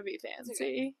not gonna be fancy.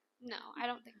 Okay. No, I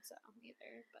don't think so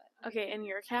either. But okay, and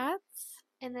your cats?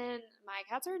 And then my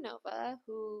cats are Nova,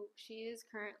 who she is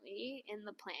currently in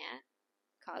the plant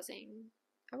causing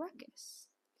a ruckus.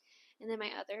 And then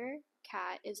my other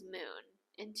cat is Moon,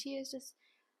 and she is just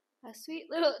a sweet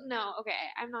little. No, okay,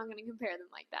 I'm not gonna compare them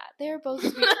like that. They are both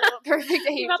sweet little perfect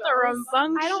angels. You got the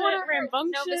rambunctious. I don't want to hurt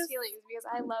Nova's feelings because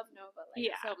I love Nova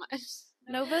so much.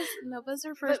 Nova's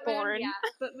her firstborn. Moon, yeah,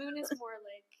 but Moon is more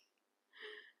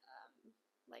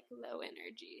like lower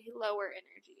energy.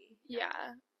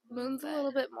 Yeah, Moon's a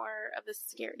little bit more of a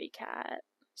scaredy cat.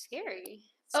 Scary.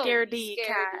 Scaredy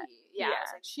cat. Yeah.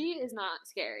 Like, she is not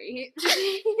scary.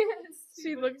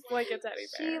 She looks like a teddy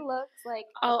bear. She looks like.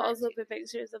 I'll also put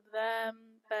pictures of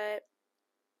them, but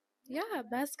yeah,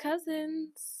 best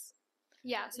cousins.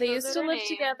 Yeah, so they used to live names.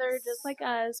 Together just like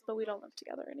us, but we don't live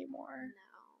together anymore.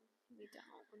 No, we don't.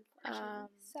 Unfortunately,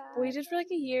 but we did for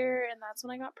like a year, and that's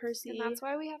when I got Percy. And that's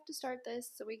why we have to start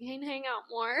this so we can hang out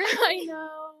more. I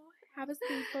know. Have a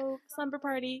slumber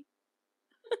party.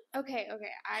 Okay.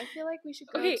 I feel like we should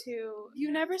go to.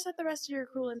 You never said the rest of your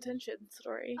Cruel Intentions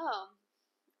story. Oh,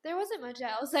 there wasn't much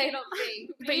else. I don't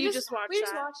think. But you just watched. We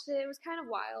just watched it. It was kind of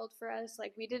wild for us.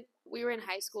 Like we were in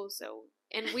high school,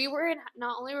 and we were in.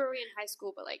 Not only were we in high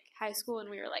school, but like high school, and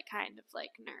we were like kind of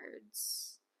like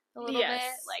nerds a little bit.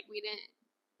 Like we didn't.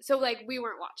 So like we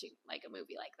weren't watching like a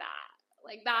movie like that.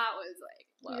 Like that was like.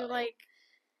 Whoa. You're like.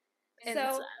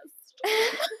 Incest.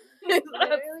 It's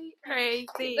literally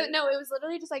crazy. But no, it was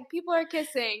literally just like people are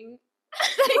kissing.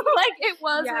 Like it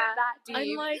wasn't that deep.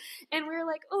 I'm like, and we were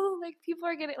like, oh, like people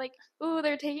are getting like, oh,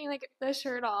 they're taking like the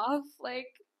shirt off, like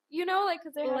like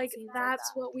because they're like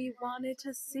that's what we wanted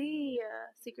to see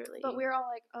secretly. But we were all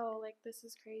like, oh, like this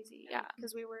is crazy. Yeah,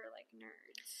 because we were like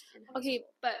nerds. Okay,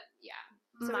 but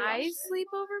yeah, so my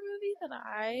sleepover movie that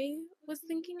I was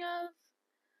thinking of,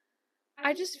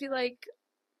 I just feel like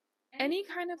any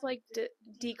kind of like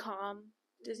DCOM,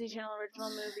 Disney Channel original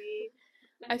movie,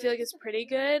 I feel like it's pretty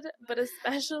good, but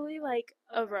especially like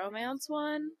a romance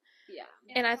one. Yeah.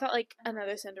 And I thought like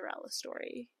Another Cinderella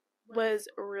Story was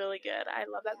really good. I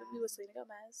love that movie with Selena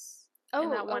Gomez. Oh,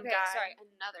 and that one guy. Sorry,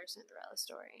 Another Cinderella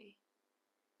Story.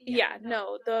 Yeah,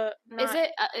 no,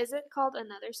 Is it called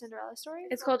Another Cinderella Story?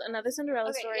 It's called Another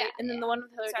Cinderella Story, and then the one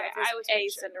with Hilary Duff is A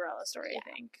Cinderella Story, I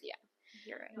think. Yeah.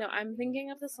 You're right. No, I'm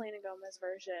thinking of the Selena Gomez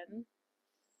version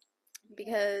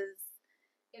because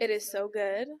it is so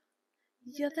good.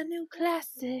 You're the new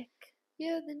classic.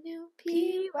 You're the new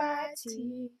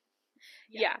PYT.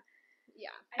 Yeah.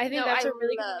 I think that's a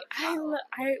really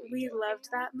good. We loved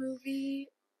that movie.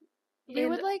 We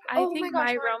would like. I think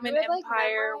My Roman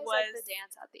Empire was the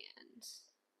dance at the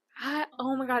end.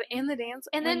 Oh my god! And the dance,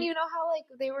 and then you know how like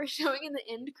they were showing in the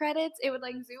end credits, it would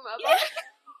like zoom up.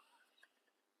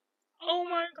 Oh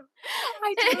my god!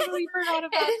 I totally forgot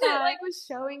about that. It like was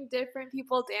showing different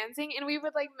people dancing, and we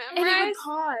would like memorize. And it would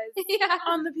pause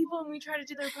on the people, and we try to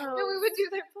do their pose. And we would do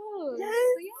their pose. Yes.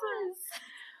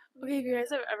 Okay, if you guys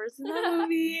have ever seen that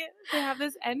movie, they have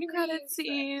this end credit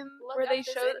scene where they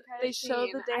show the dancers. I can't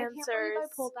believe I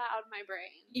pulled that out of my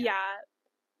brain. Yeah.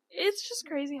 It's just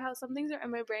crazy how some things are in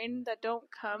my brain that don't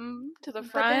come to the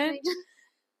front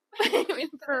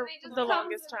for the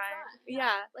longest time.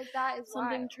 Yeah. Like that is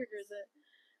something wild. Triggers it.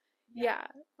 Yeah.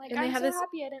 Like, and I'm so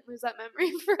happy I didn't lose that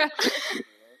memory forever.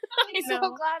 I'm so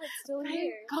glad it's still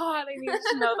here. God, I needed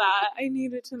to know that. I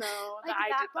needed to know that I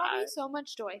did that. Brought me so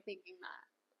much joy thinking that.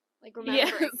 Like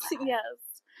remembering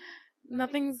yes.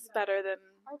 Nothing's better than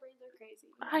our brains are crazy.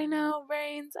 I know,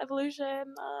 brains,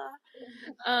 evolution.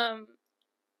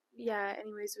 Yeah,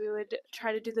 anyways, we would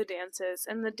try to do the dances,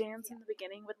 and the dance in the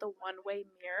beginning with the one-way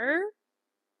mirror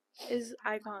is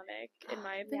iconic in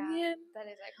my opinion. Yeah, that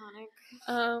is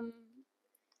iconic.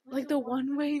 Like the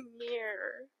one-way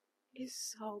mirror is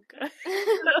so good.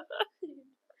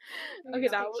 Okay,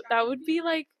 that would be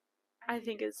like, I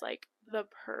think is like the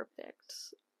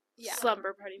perfect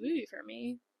slumber party movie for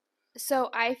me. So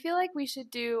I feel like we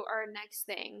should do our next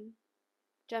thing.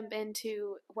 Jump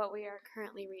into what we are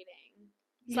currently reading.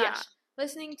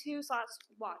 Listening to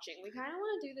 / watching. We kind of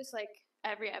want to do this like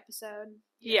every episode.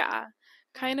 Yeah.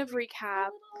 Kind of recap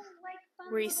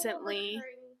recently.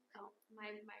 Oh, my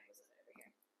mic was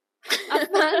over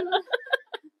here.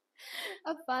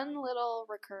 a fun little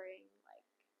recurring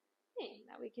thing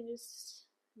that we can just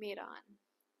meet on.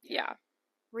 Yeah.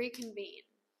 Reconvene.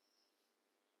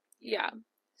 Yeah.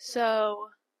 So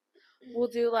we'll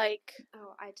do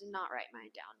Oh, I did not write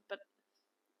mine down, but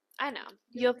I know.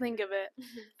 You'll think of it.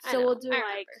 So we'll do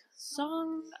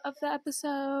song of the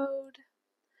episode.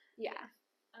 Yeah.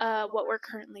 What we're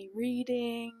currently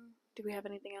reading. Do we have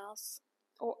anything else?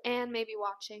 And maybe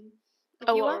watching.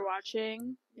 What we're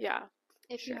watching. Yeah.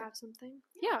 If you have something.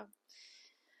 Yeah.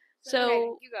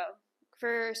 So you go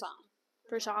for song.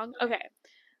 For song? Okay.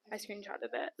 I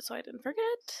screenshotted it so I didn't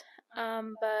forget.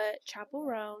 But Chapel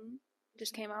Roan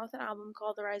just came out with an album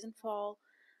called The Rise and Fall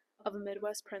of a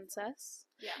Midwest Princess.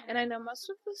 Yeah. And I know most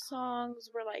of the songs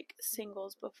were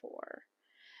singles before.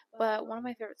 But one of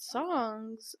my favorite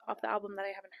songs off the album that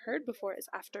I haven't heard before is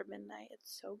After Midnight.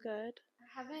 It's so good.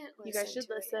 I haven't listened. You guys should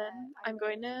listen.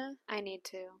 I need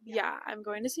to. Yeah, I'm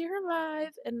going to see her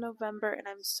live in November and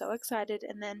I'm so excited.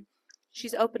 And then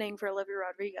she's opening for Olivia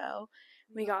Rodrigo.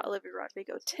 We got Olivia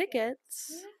Rodrigo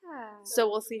tickets. Yeah. So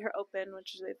we'll see her open,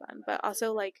 which is really fun. But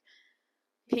also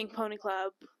Pink Pony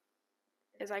Club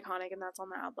is iconic and that's on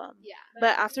the album. Yeah.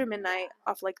 But After Midnight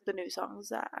off the new songs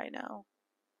that I know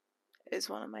is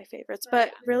one of my favorites.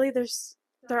 But really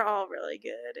they're all really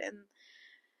good and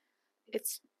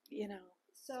it's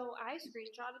So I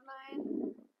screenshotted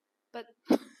mine, but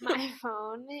my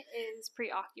phone is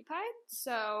preoccupied.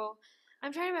 So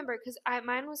I'm trying to remember because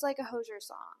mine was a Hosier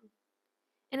song,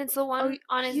 and it's the one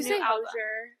on his new album.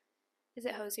 Hosier. Is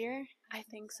it Hosier? I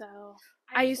think so.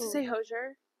 I used to say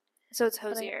Hosier. So it's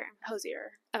Hosier.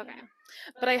 Hosier. Okay.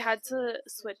 But I had to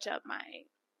switch up my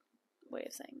way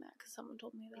of saying that because someone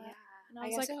told me that. Yeah. And I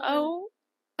was like, oh.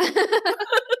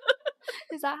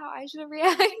 Is that how I should have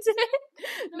reacted?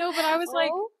 No, but I was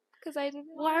because I didn't.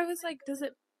 Well, I was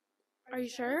are you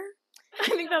sure? I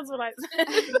think that's what I said.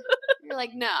 You're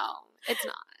like, no, it's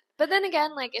not. But then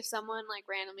again, if someone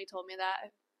randomly told me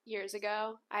that years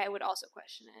ago, I would also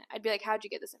question it. I'd be like, how'd you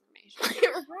get this information?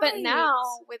 Right. But now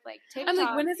with TikTok,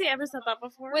 I'm when has he ever said that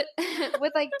before? With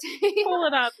pull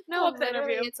it up. No, pull up the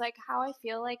interview. It's how I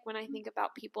feel when I think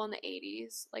about people in the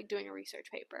 80s doing a research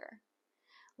paper.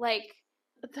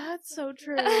 That's so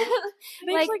true.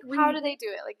 How do they do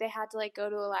it? They had to go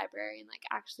to a library and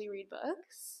actually read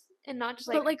books and not just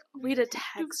but read a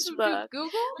textbook. Google?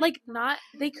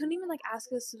 They couldn't even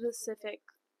ask a specific.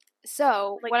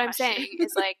 So what question. I'm saying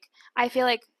is I feel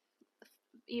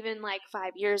even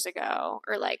 5 years ago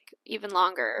or even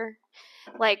longer,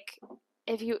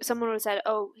 if someone would have said,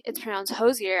 oh, it's pronounced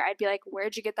Hosier, I'd be like,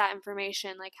 where'd you get that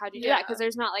information? How'd you do that? Because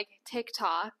there's not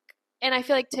TikTok. And I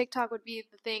feel TikTok would be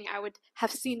the thing I would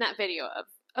have seen that video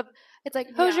of it's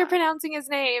Hosier pronouncing his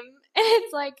name. And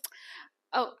it's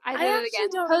oh, I did it again.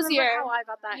 Don't Hosier. Remember how I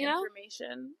got that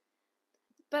information.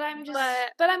 But I'm just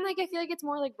but I'm I feel it's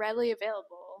more readily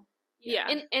available. Yeah.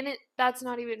 And that's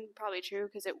not even probably true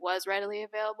because it was readily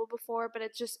available before, but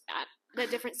it's just at a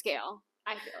different scale,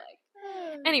 I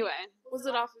feel Anyway. Was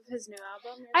it off of his new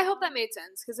album? I hope that made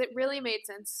sense because it really made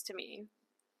sense to me.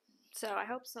 So I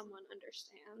hope someone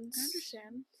understands. I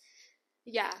understand.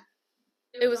 Yeah.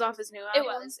 It was off his new album? It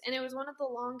was. And it was one of the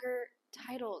longer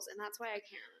titles, and that's why I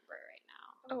can't remember it right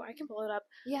now. Oh, I can pull it up.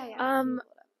 Yeah.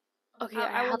 Okay,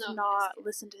 I have not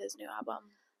listened to his new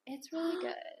album. It's really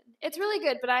good. It's really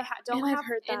good, but I don't have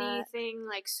heard anything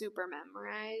super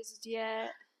memorized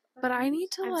yet. But I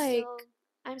need to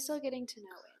I'm still getting to know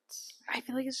it. I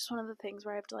feel it's just one of the things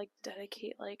where I have to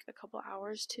dedicate a couple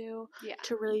hours to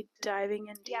really diving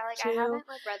in deep. Yeah, I haven't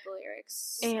read the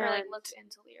lyrics or looked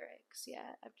into lyrics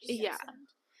yet. I've just listened.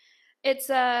 It's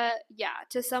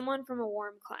to someone from a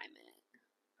warm climate.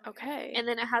 Okay. And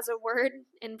then it has a word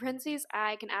in parentheses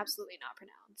I can absolutely not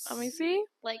pronounce. Let me see.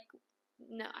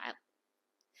 No,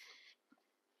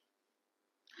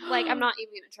 I'm not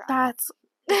even gonna try. That's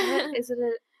is it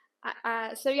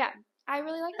a so yeah. I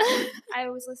really like it. I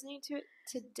was listening to it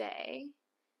today,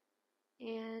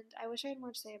 and I wish I had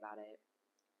more to say about it.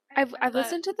 I've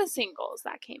listened to the singles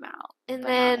that came out, and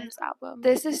then his album.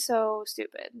 This is so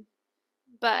stupid,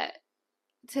 but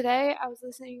today I was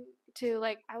listening to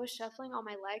I was shuffling all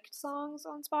my liked songs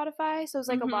on Spotify, so it was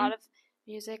a lot of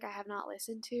music I have not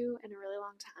listened to in a really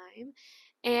long time,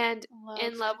 and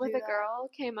In Love with a Girl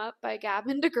came up by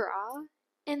Gavin DeGraw.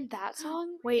 And that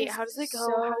song, how does it go?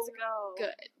 So how does it go?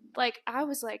 Good. I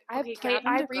was I replayed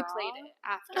it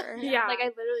after. Yeah. I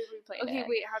literally replayed it. Okay,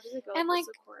 wait, how does it go? And what's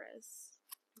the chorus?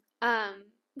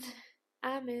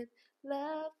 I'm in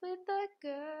love with a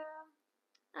girl.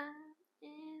 I'm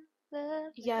in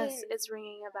love with Yes, it's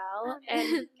ringing a bell.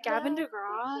 And Gavin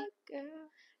DeGraw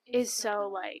is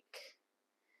so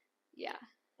yeah.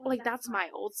 Like, that's my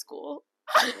old school.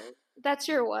 That's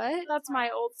your what? That's my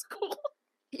old school.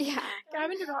 Yeah.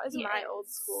 Gavin DeGraw is my old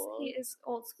school. He is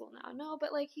old school now. No,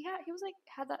 but like he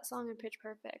had that song in Pitch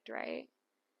Perfect, right?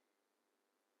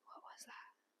 What was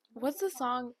that? What's the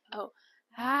song? Oh,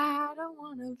 I don't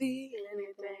wanna be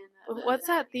anything. What's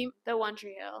that theme? The One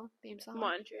Tree Hill theme song.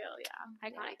 Montreal, yeah.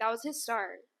 Iconic. That was his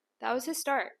start.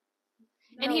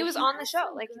 And No, he was on the had show.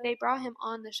 some Like good- they brought him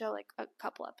on the show like a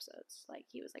couple episodes. Like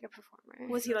he was like a performer.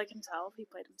 Was he like himself? He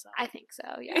played himself. I think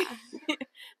so. Yeah.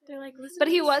 They're like, listen. But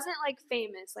he wasn't like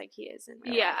famous like he is in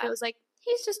real life. Yeah. It was like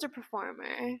he's just a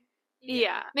performer.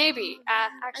 Yeah. Maybe.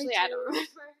 Actually, I don't remember.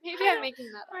 Maybe I'm making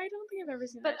that up. I don't think I've ever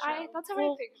seen But that show. that's how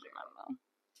I picture it. I don't know.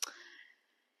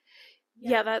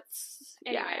 Yeah, that's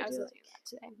Anyway, yeah. I was listening to that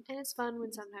today, and it's fun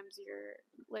when sometimes you're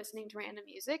listening to random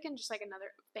music and just like another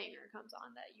banger comes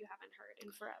on that you haven't heard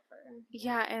in forever.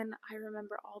 Yeah, and I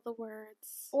remember all the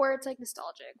words. Or it's like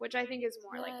nostalgic, which I think is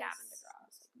more like Gavin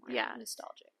DeGraw. Like more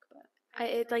nostalgic, but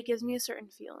It like gives me a certain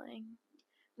feeling,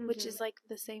 which Mhm. is like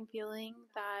the same feeling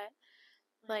that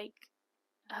like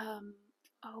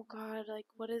oh god, like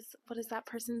what is that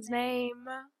person's name?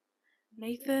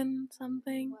 Nathan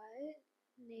something? What?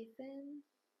 Nathan?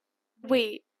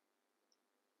 Wait.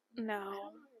 I No. don't know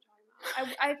what you're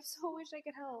talking about. I so wish I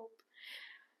could help.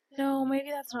 No,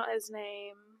 maybe that's not his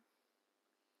name.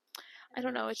 I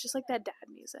don't know. It's just like that dad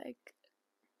music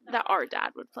that our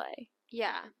dad would play.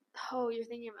 Yeah. Oh, you're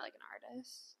thinking about like an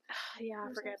artist? Yeah,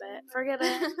 Or forget something? it. Forget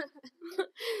it.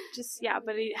 Just, yeah,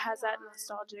 but it has that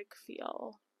nostalgic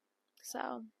feel.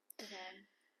 So, Okay.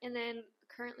 And then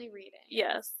currently reading.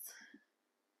 yes.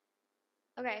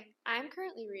 Okay, I'm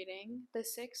currently reading the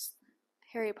 6th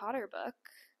Harry Potter book,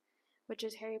 which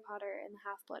is Harry Potter and the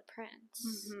Half-Blood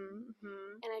Prince. And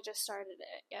I just started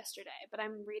it yesterday, but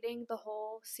I'm reading the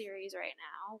whole series right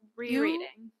now,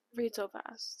 rereading. Read so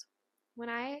fast. When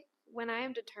I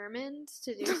am determined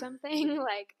to do something,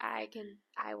 like I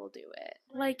will do it.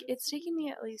 Like, it's taking me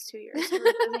at least 2 years to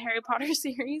read the Harry Potter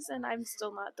series, and I'm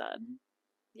still not done.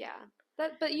 Yeah.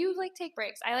 But you like take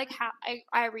breaks. I like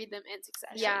I read them in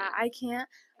succession. Yeah, I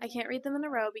can't read them in a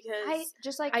row because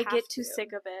I get too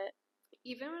sick of it.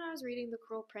 Even when I was reading the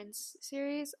Cruel Prince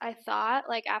series, I thought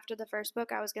like after the first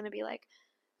book I was gonna be like,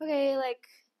 okay, like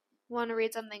want to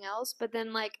read something else, but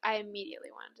then like I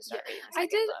immediately wanted to start reading the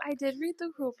second book. I did read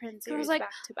the Cruel Prince series like, back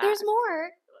to back. There's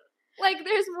more. Like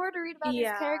there's more to read about these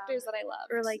characters that I love.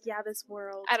 Or like this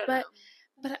world. I don't know.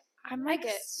 But I'm like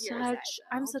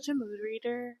I'm such a mood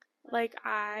reader. Like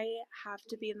I have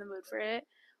to be in the mood for it,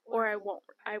 or I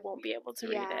won't be able to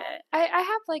read it. I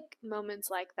have like moments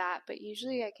like that, but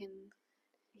usually I can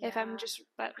if I'm just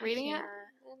reading it,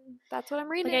 then that's what I'm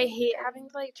reading. Like I hate having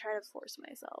to like try to force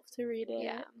myself to read it.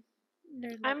 Yeah.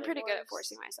 I'm pretty good at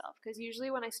forcing myself because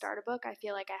usually when I start a book, I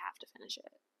feel like I have to finish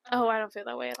it. Oh, I don't feel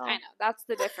that way at all. I know. That's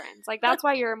the difference. Like, that's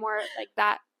why you're more like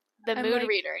that, the I'm mood like,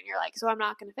 reader, and you're like, so I'm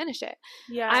not going to finish it.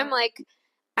 Yeah. I'm like,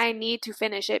 I need to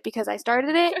finish it because I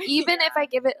started it. Even if I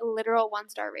give it a literal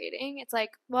 1-star rating, it's like,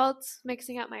 well, it's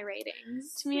mixing up my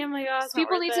ratings. To me, I'm like, oh,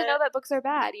 people need to know that books are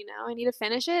bad, you know? I need to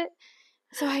finish it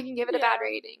so I can give it a bad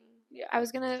rating. Yeah. I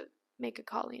was going to make a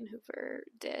Colleen Hoover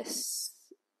diss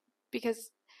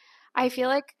because I feel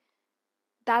like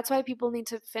that's why people need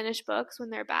to finish books when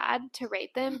they're bad to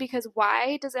rate them, because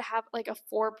why does it have like a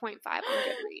 4.5 on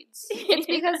Goodreads? It's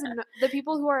because the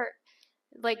people who are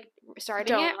like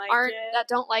starting that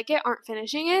don't like it aren't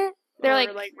finishing it. They're like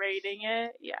rating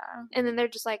it. Yeah. And then they're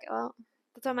just like, oh,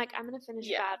 so I'm like, I'm going to finish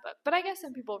a bad book. But I guess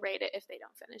some people rate it if they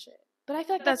don't finish it. But I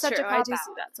feel like that's such true. a cop-out. I do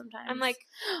see that sometimes. I'm like,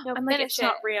 no, I'm finish like, it's it.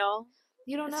 not real.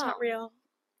 You don't know. It's not real.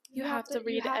 You have to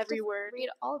read every word. Read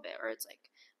all of it, or it's like,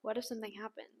 what if something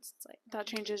happens? It's like that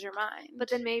changes your mind.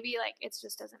 But then maybe like it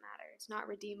just doesn't matter. It's not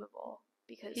redeemable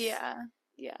because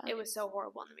it was so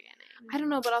horrible in the beginning. I don't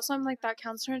know, but also I'm like, that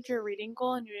counts towards your reading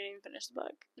goal, and you didn't even finish the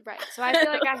book. Right. So I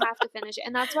feel like I have to finish it,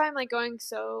 and that's why I'm like going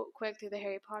so quick through the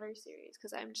Harry Potter series,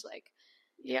 because I'm just like,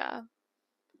 yeah.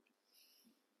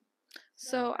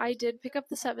 So I did pick up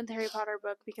the 7th Harry Potter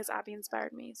book because Abby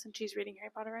inspired me. Since she's reading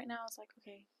Harry Potter right now, I was like,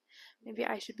 okay, maybe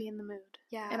I should be in the mood.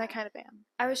 Yeah. And I kind of am.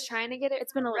 I was trying to get it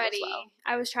It's been a little ready. slow.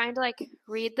 I was trying to like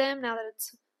read them now that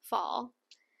it's fall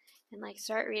and like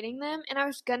start reading them. And I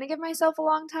was going to give myself a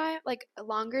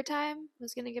longer time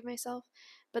was going to give myself.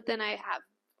 But then I have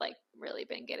like really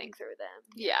been getting through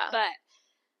them. Yeah. But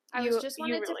I was just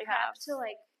wanted really to prep to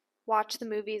like watch the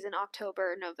movies in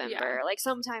October, November, like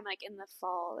sometime like in the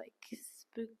fall, like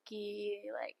spooky,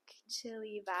 like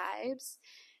chilly vibes.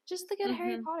 Just the good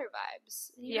Harry Potter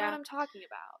vibes. And you know what I'm talking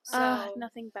about. So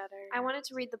nothing better. I wanted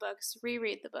to read the books,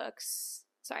 reread the books,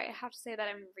 sorry, I have to say that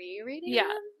I'm rereading Yeah.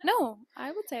 them. No,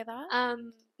 I would say that.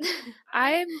 I'm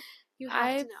you have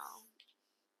I've to know.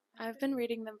 I've been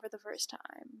reading them for the first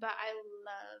time. But I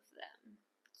love them.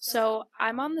 So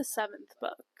I'm on the 7th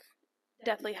book,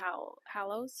 Deathly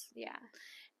Hallows. Yeah.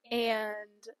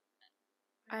 And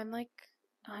I'm like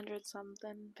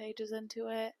 100-something pages into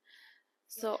it.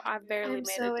 So I've barely I'm made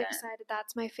so a dent. excited.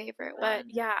 That's my favorite one.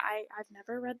 But yeah, I've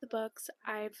never read the books.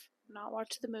 I've not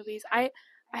watched the movies. I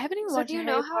haven't even watched do you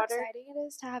Harry know how Potter. exciting it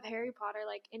is to have Harry Potter,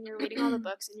 like, and you're reading all the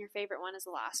books and your favorite one is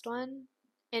the last one?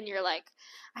 And you're like,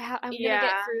 I'm going to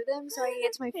get through them so I can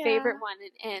get to my favorite one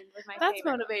and end with my favorite. That's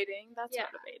motivating. That's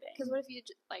motivating. Because what if you,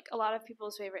 like, a lot of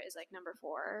people's favorite is, like, number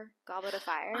 4, Goblet of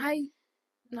Fire.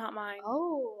 Not mine.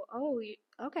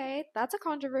 Okay. That's a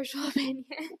controversial opinion.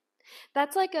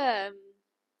 That's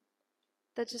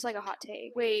just like a hot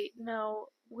take. Wait, no.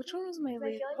 Which one was my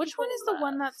least? Like which one is the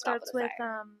one that starts with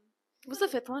what's the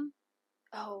 5th one?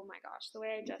 Oh my gosh, the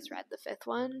way I just read the 5th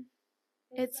one.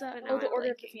 It's the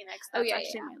Order of the Phoenix. That's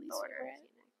actually my least favorite.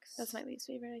 That's my least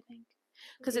favorite, I think.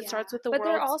 Because it starts with the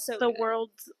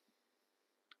World's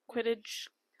Quidditch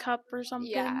Cup or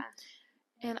something. Yeah.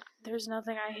 And there's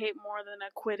nothing I hate more than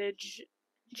a Quidditch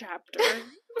chapter.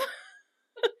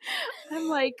 I'm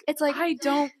like, it's like, I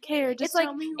don't care. Just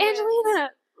tell me who Angelina,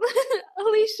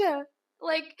 Alicia,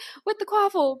 like, with the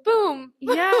quaffle, boom.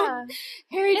 Yeah.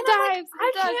 Harry dives.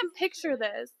 Like, I can't picture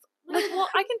this. Like, well,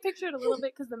 I can picture it a little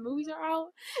bit because the movies are out.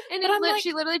 And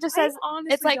she literally just says,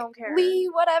 it's like, Lee,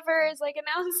 whatever, is, like,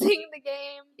 announcing the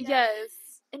game. Yes.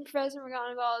 And Professor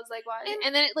McGonagall is, like, watching.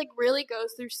 And then it, like, really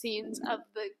goes through scenes of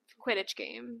the Quidditch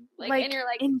game. Like and you're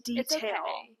like, in detail. It's okay.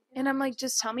 And I'm like,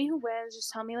 just tell me who wins.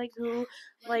 Just tell me, like, who,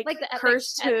 like the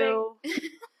cursed who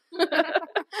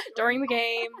during the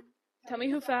game. Tell me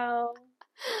who fell.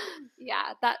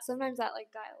 Yeah, sometimes that, like,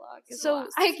 dialogue is so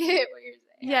I get what you're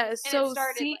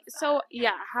saying.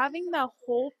 Yeah, having the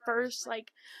whole first,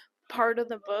 like, part of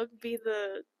the book be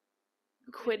the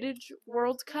Quidditch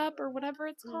World Cup or whatever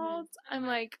it's called, I'm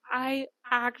like, I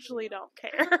actually don't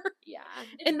care. Yeah.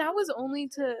 And that was only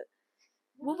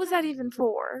what was that even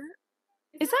for?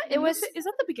 Is that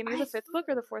the beginning of the 5th book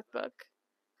or the 4th book?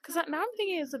 Because now I'm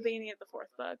thinking it's the beginning of the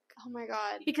 4th book. Oh my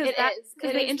god. Because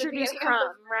they introduce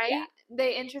Crumb, right? Yeah,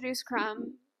 they introduce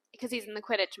Crumb because he's in the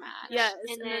Quidditch match. Yes,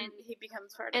 and then he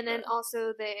becomes part of it. And then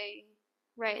also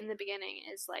right in the beginning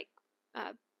is, like,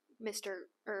 Mr.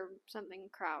 or something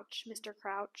Crouch. Mr.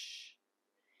 Crouch.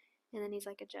 And then he's,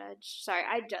 like, a judge. Sorry,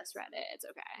 I just read it. It's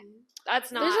okay.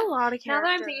 That's not... There's a lot of characters. Now that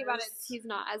I'm thinking about it, he's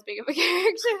not as big of a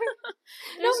character.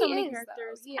 There's so many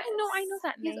characters. I know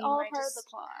that name. He's all part of the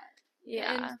plot.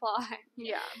 Yeah. And plot.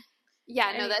 Yeah.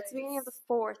 Yeah, no, that's the beginning of the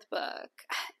 4th book.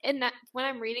 And that, when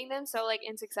I'm reading them, so, like,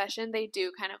 in succession, they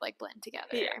do kind of, like, blend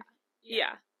together.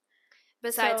 Yeah.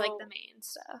 Besides, like, the main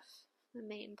stuff. The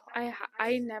main plot.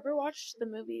 I never watched the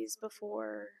movies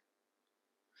before.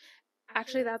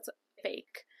 Actually, that's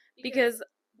fake. Because,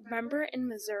 remember in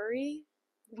Missouri,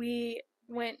 we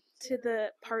went to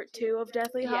the part 2 of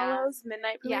Deathly Hallows,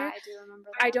 Midnight Premiere? Yeah, I do remember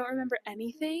that. I don't remember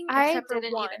anything except for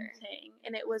one thing,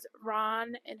 and it was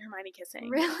Ron and Hermione kissing.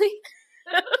 Really?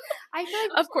 I feel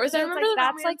like, of course, I remember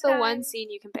that's, like, the one scene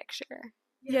you can picture.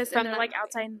 Yes, from they're, like,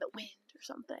 outside in the wind or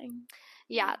something.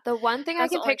 Yeah, the one thing I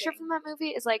can picture from that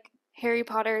movie is, like, Harry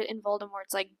Potter and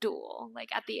Voldemort's, like, duel, like,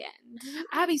 at the end.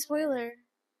 Abby, spoiler.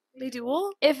 They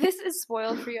duel? If this is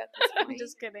spoiled for you at this point. I'm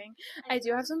just kidding. I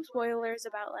do have some spoilers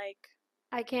about, like...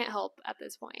 I can't help at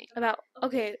this point.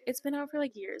 Okay, it's been out for,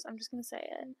 like, years. I'm just gonna say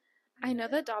it. I know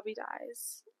that Dobby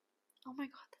dies. Oh my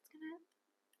god,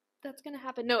 that's gonna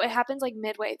happen. No, it happens, like,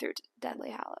 midway through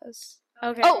Deathly Hallows.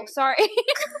 Okay. Oh, sorry.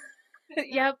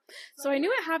 Yep. So I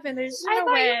knew it happened. There's just I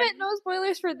thought you meant no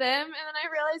spoilers for them, and then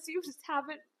I realized you just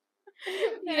haven't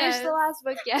finished the last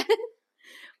book yet.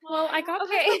 Well, I got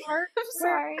past the part. I'm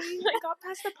sorry. I got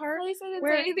past the part. At least I didn't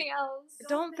say anything else.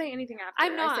 Don't say anything after.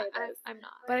 I'm not. I'm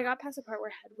not. But I got past the part where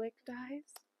Hedwig dies.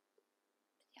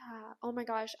 Yeah. Oh my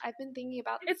gosh, I've been thinking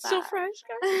about It's so fresh,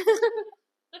 guys.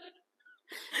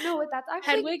 No, that's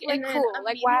actually Hedwig, like, cool.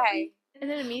 Like, why? And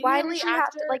then immediately why did she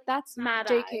have to? Like, that's Mad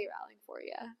J.K. Eye. Rowling for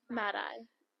you. Mad Eye.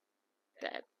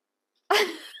 Dead.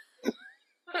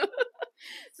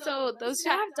 So those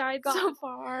two have died so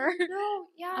far. No,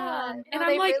 yeah. And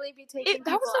I'm like, really be taking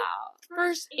people out.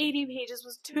 First 80 pages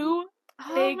was two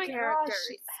big characters.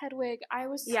 Gosh, Hedwig. I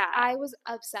was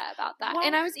upset about that. What?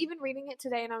 And I was even reading it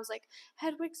today, and I was like,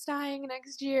 Hedwig's dying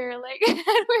next year. Like,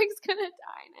 Hedwig's gonna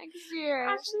die next year.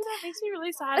 Actually, that makes me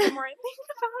really sad the more I think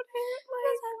about it.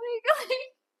 Like, Hedwig,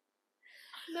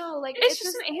 no, like, it's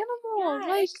just an animal.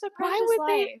 Yeah, like, why would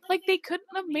they? Like, they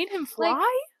couldn't have made him fly.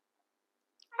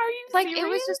 Are you Like, serious? it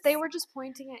was just, they were just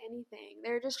pointing at anything.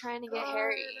 They were just trying to get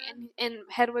Harry, and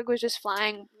Hedwig was just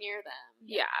flying near them.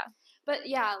 Yeah. But,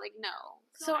 yeah, like, no.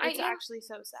 So it's actually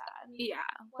so sad. Yeah.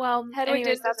 Well, Hedwig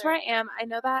anyways, did that's where I deserve am. I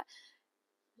know that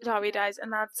Dobby dies,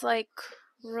 and that's, like,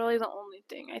 really the only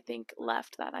thing I think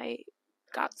left that I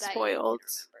got that spoiled.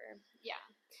 Yeah.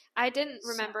 I didn't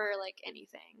remember, like,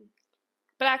 anything.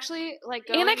 But actually, like,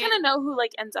 and I kind of know who,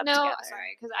 like, ends up together. No,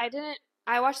 sorry, because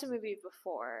I watched the movie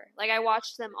before. Like, I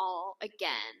watched them all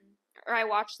again. Or I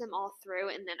watched them all through,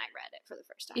 and then I read it for the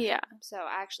first time. Yeah. So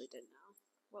I actually didn't know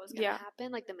what was going to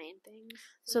happen, like, the main things.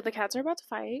 So the cats are about to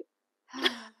fight.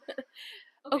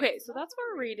 Okay, so that's what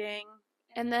we're reading.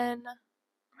 And then,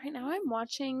 right now I'm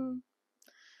watching...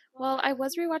 Well, I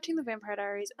was rewatching The Vampire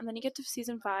Diaries, and then you get to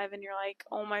season 5, and you're like,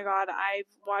 oh my god, I've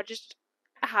watched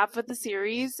half of the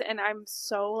series, and I'm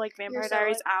so, like, Vampire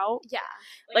Diaries out. Yeah.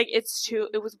 Like, it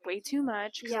was way too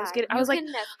much. Yeah. I was like,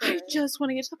 I just want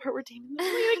to get to the part where Damon and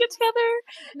Selena get together.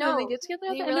 No. And then they get together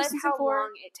at the end of season 4. How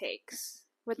long it takes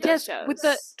with those shows. With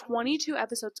the 22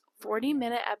 episodes,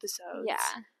 40-minute episodes.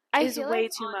 Yeah. Is way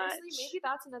too much. Maybe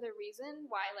that's another reason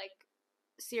why, like,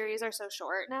 series are so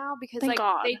short now, because Thank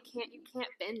God. you can't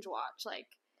binge watch, like,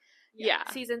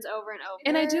 seasons over and over.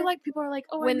 And I do like, people are like,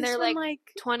 oh, when they're like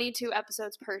 22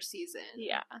 episodes per season.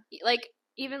 Yeah. Like,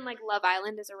 even like Love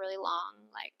Island is a really long,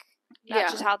 like,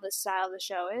 that's just how the style of the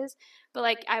show is. But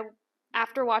like,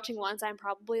 after watching once, I'm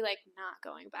probably like not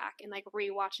going back and like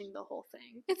rewatching the whole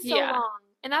thing. It's so long.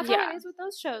 And that's how it is with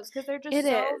those shows, because they're just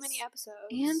many episodes.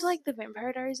 And like The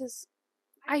Vampire Diaries is,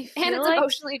 I feel and it's like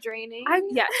emotionally draining.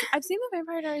 I've seen The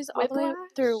Vampire Diaries all the way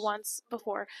through once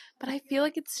before, but I feel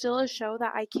like it's still a show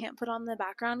that I can't put on the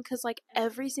background, because like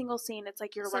every single scene, it's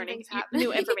like you're learning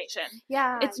new information.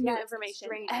 It's new information.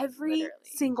 Every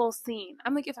single scene.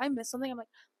 I'm like, if I miss something, I'm like,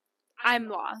 I'm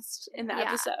lost in the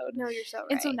episode. No, you're so right.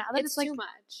 And so now that it's like, too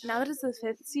much. Now that it's the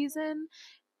 5th season,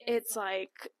 it's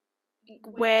like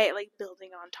way like building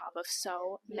on top of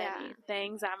so many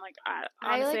things. I'm like,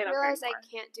 honestly, I realize I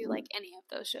can't do like any of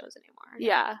those shows anymore.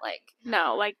 Yeah, like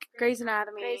no, like Grey's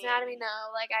Anatomy. No,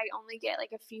 like I only get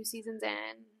like a few seasons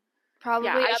in. Probably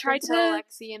I tried to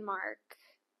Lexi and Mark.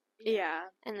 Yeah,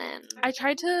 and then I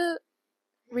tried to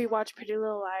rewatch Pretty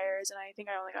Little Liars, and I think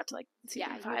I only got to like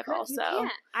season 5 also.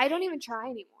 I don't even try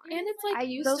anymore. And it's like,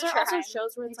 those are also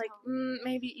shows where it's like,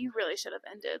 maybe you really should have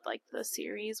ended like the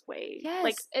series way,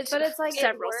 like, but it's like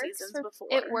several seasons before.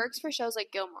 It works for shows like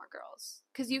Gilmore Girls,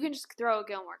 because you can just throw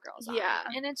Gilmore Girls on,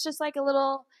 and it's just like a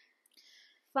little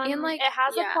fun. And like, it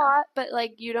has a plot, but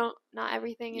like not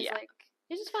everything is like.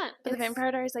 It's just fun. But The Vampire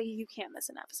Diaries, like, you can't miss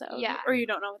an episode. Or you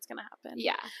don't know what's gonna happen.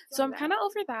 So I'm kind of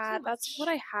over that. That's what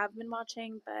I have been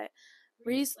watching, but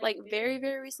like, very,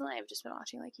 very recently, I've just been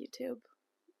watching, like,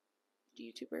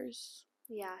 YouTubers.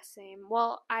 Yeah, same.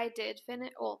 Well, I did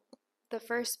finish, the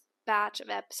first batch of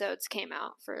episodes came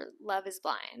out for Love is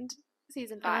Blind,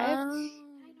 season 5. I know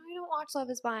you don't watch Love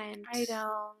is Blind. I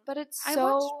don't. But it's I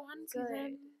so watched one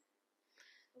season.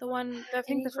 I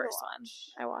think the first one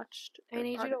I watched. I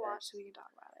need you to watch so we can talk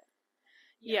about it.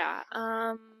 Yeah.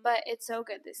 But it's so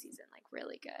good this season, like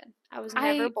really good. I was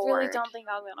never bored. I really don't think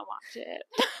I'm gonna watch it.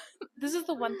 This is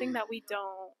the one thing that we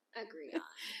don't agree on.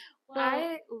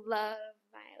 I love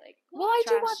my I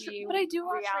do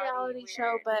watch reality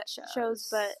shows,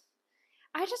 but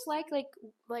I just like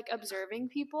observing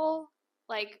people,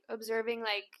 like observing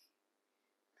like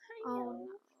okay.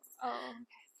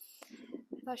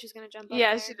 I thought she was gonna jump up.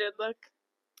 Yeah, there. she did. Look.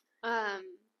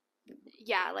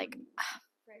 Yeah, like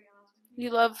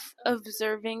you love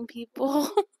observing people.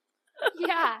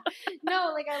 Yeah.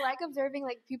 No, like I like observing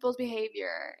like people's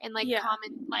behavior and like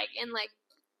comment and like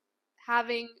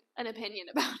having an opinion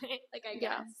about it. Like I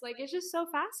guess like it's just so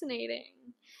fascinating.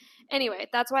 Anyway,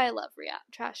 that's why I love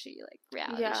trashy like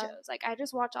reality shows. Like I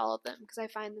just watch all of them because I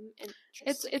find them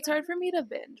interesting. It's hard for me to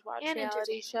binge watch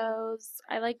reality shows.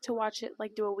 I like to watch it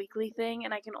like do a weekly thing,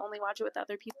 and I can only watch it with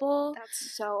other people.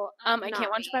 That's so I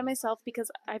can't watch it by myself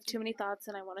because I have too many thoughts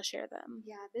and I want to share them.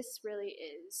 Yeah, this really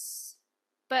is.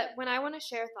 But when I want to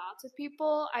share thoughts with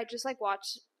people, I just like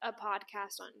watch a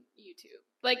podcast on YouTube,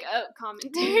 like a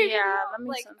commentary,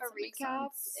 like a recap,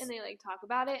 and they like talk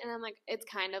about it, and I'm like, it's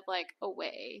kind of like a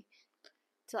way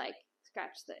to like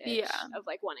scratch the itch of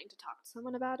like wanting to talk to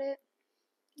someone about it.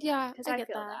 Yeah, because I feel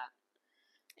that.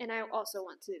 And I also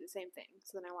want to do the same thing,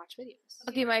 so then I watch videos.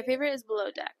 Okay, my favorite is Below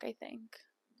Deck, I think.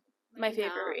 My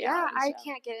favorite reality I show.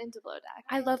 can't get into Below Deck.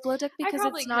 I love Below Deck because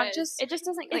it's not just... It just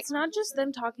doesn't... Like, it's not just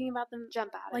them talking about them...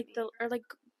 Jump out like or like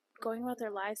going about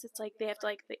their lives. It's like they have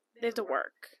to they have to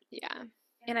work. Yeah.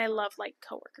 And I love like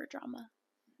coworker drama.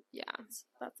 Yeah. That's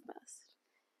the best.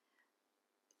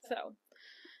 So...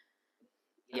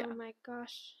 Yeah. Oh my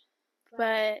gosh.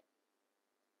 But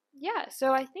yeah,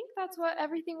 so I think that's what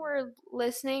everything we're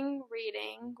listening,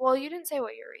 reading. Well, you didn't say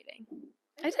what you're reading.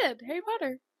 I did. Harry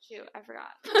Potter. Shoot, I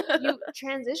forgot. You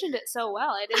transitioned it so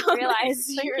well. I didn't realize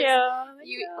Thank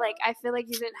you like I feel like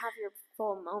you didn't have your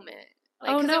full moment.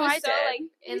 Like, oh, no, it was I so, did. like,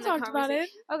 We in the talked about it.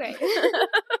 Okay.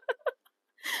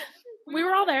 We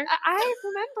were all there. I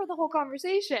remember the whole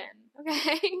conversation.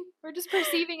 Okay. We're just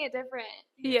perceiving it different.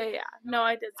 Yeah. No,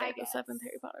 I did say I the guess. 7th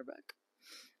Harry Potter book.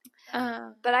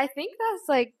 But I think that's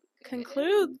like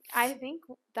concludes. I think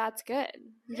that's good.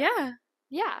 Yeah.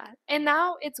 Yeah. And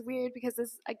now it's weird because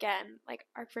this again, like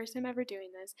our first time ever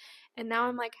doing this. And now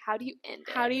I'm like, how do you end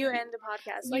it? How do you end a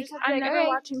podcast? You Like, just have to be I'm like, never okay,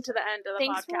 watching to the end of the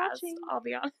thanks for podcast. watching. I'll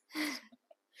be honest.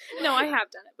 No, I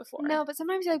have done it before. No, but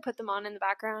sometimes you like put them on in the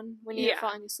background when you're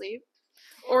falling asleep.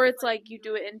 Or it's like you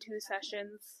do it in 2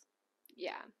 sessions.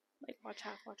 Yeah. Like watch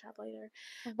half later.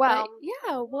 Well,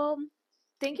 well,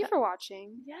 thank you for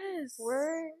watching. Yes.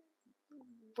 We're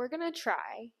gonna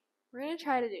try. We're gonna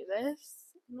try to do this.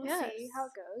 We'll see how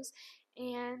it goes.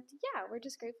 And yeah, we're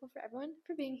just grateful for everyone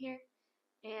for being here.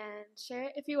 And share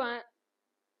it if you want.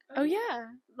 Oh yeah.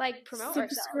 Like promote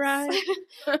Subscribe.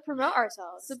 ourselves. Promote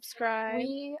ourselves. Subscribe.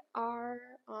 We are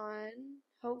on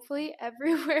hopefully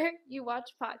everywhere you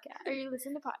watch podcasts or you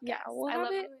listen to podcasts. Yeah, we'll have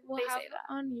it say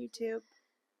that. on YouTube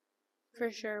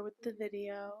for sure with the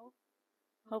video.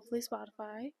 Hopefully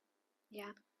Spotify.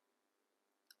 Yeah.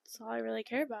 That's all I really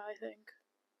care about, I think.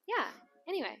 Yeah.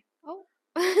 Anyway. Oh.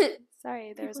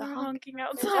 Sorry, there's a honking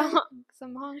outside. There's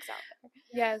some honks out there.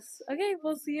 Yes. Okay,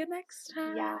 we'll see you next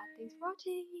time. Yeah. Thanks for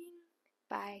watching.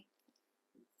 Bye.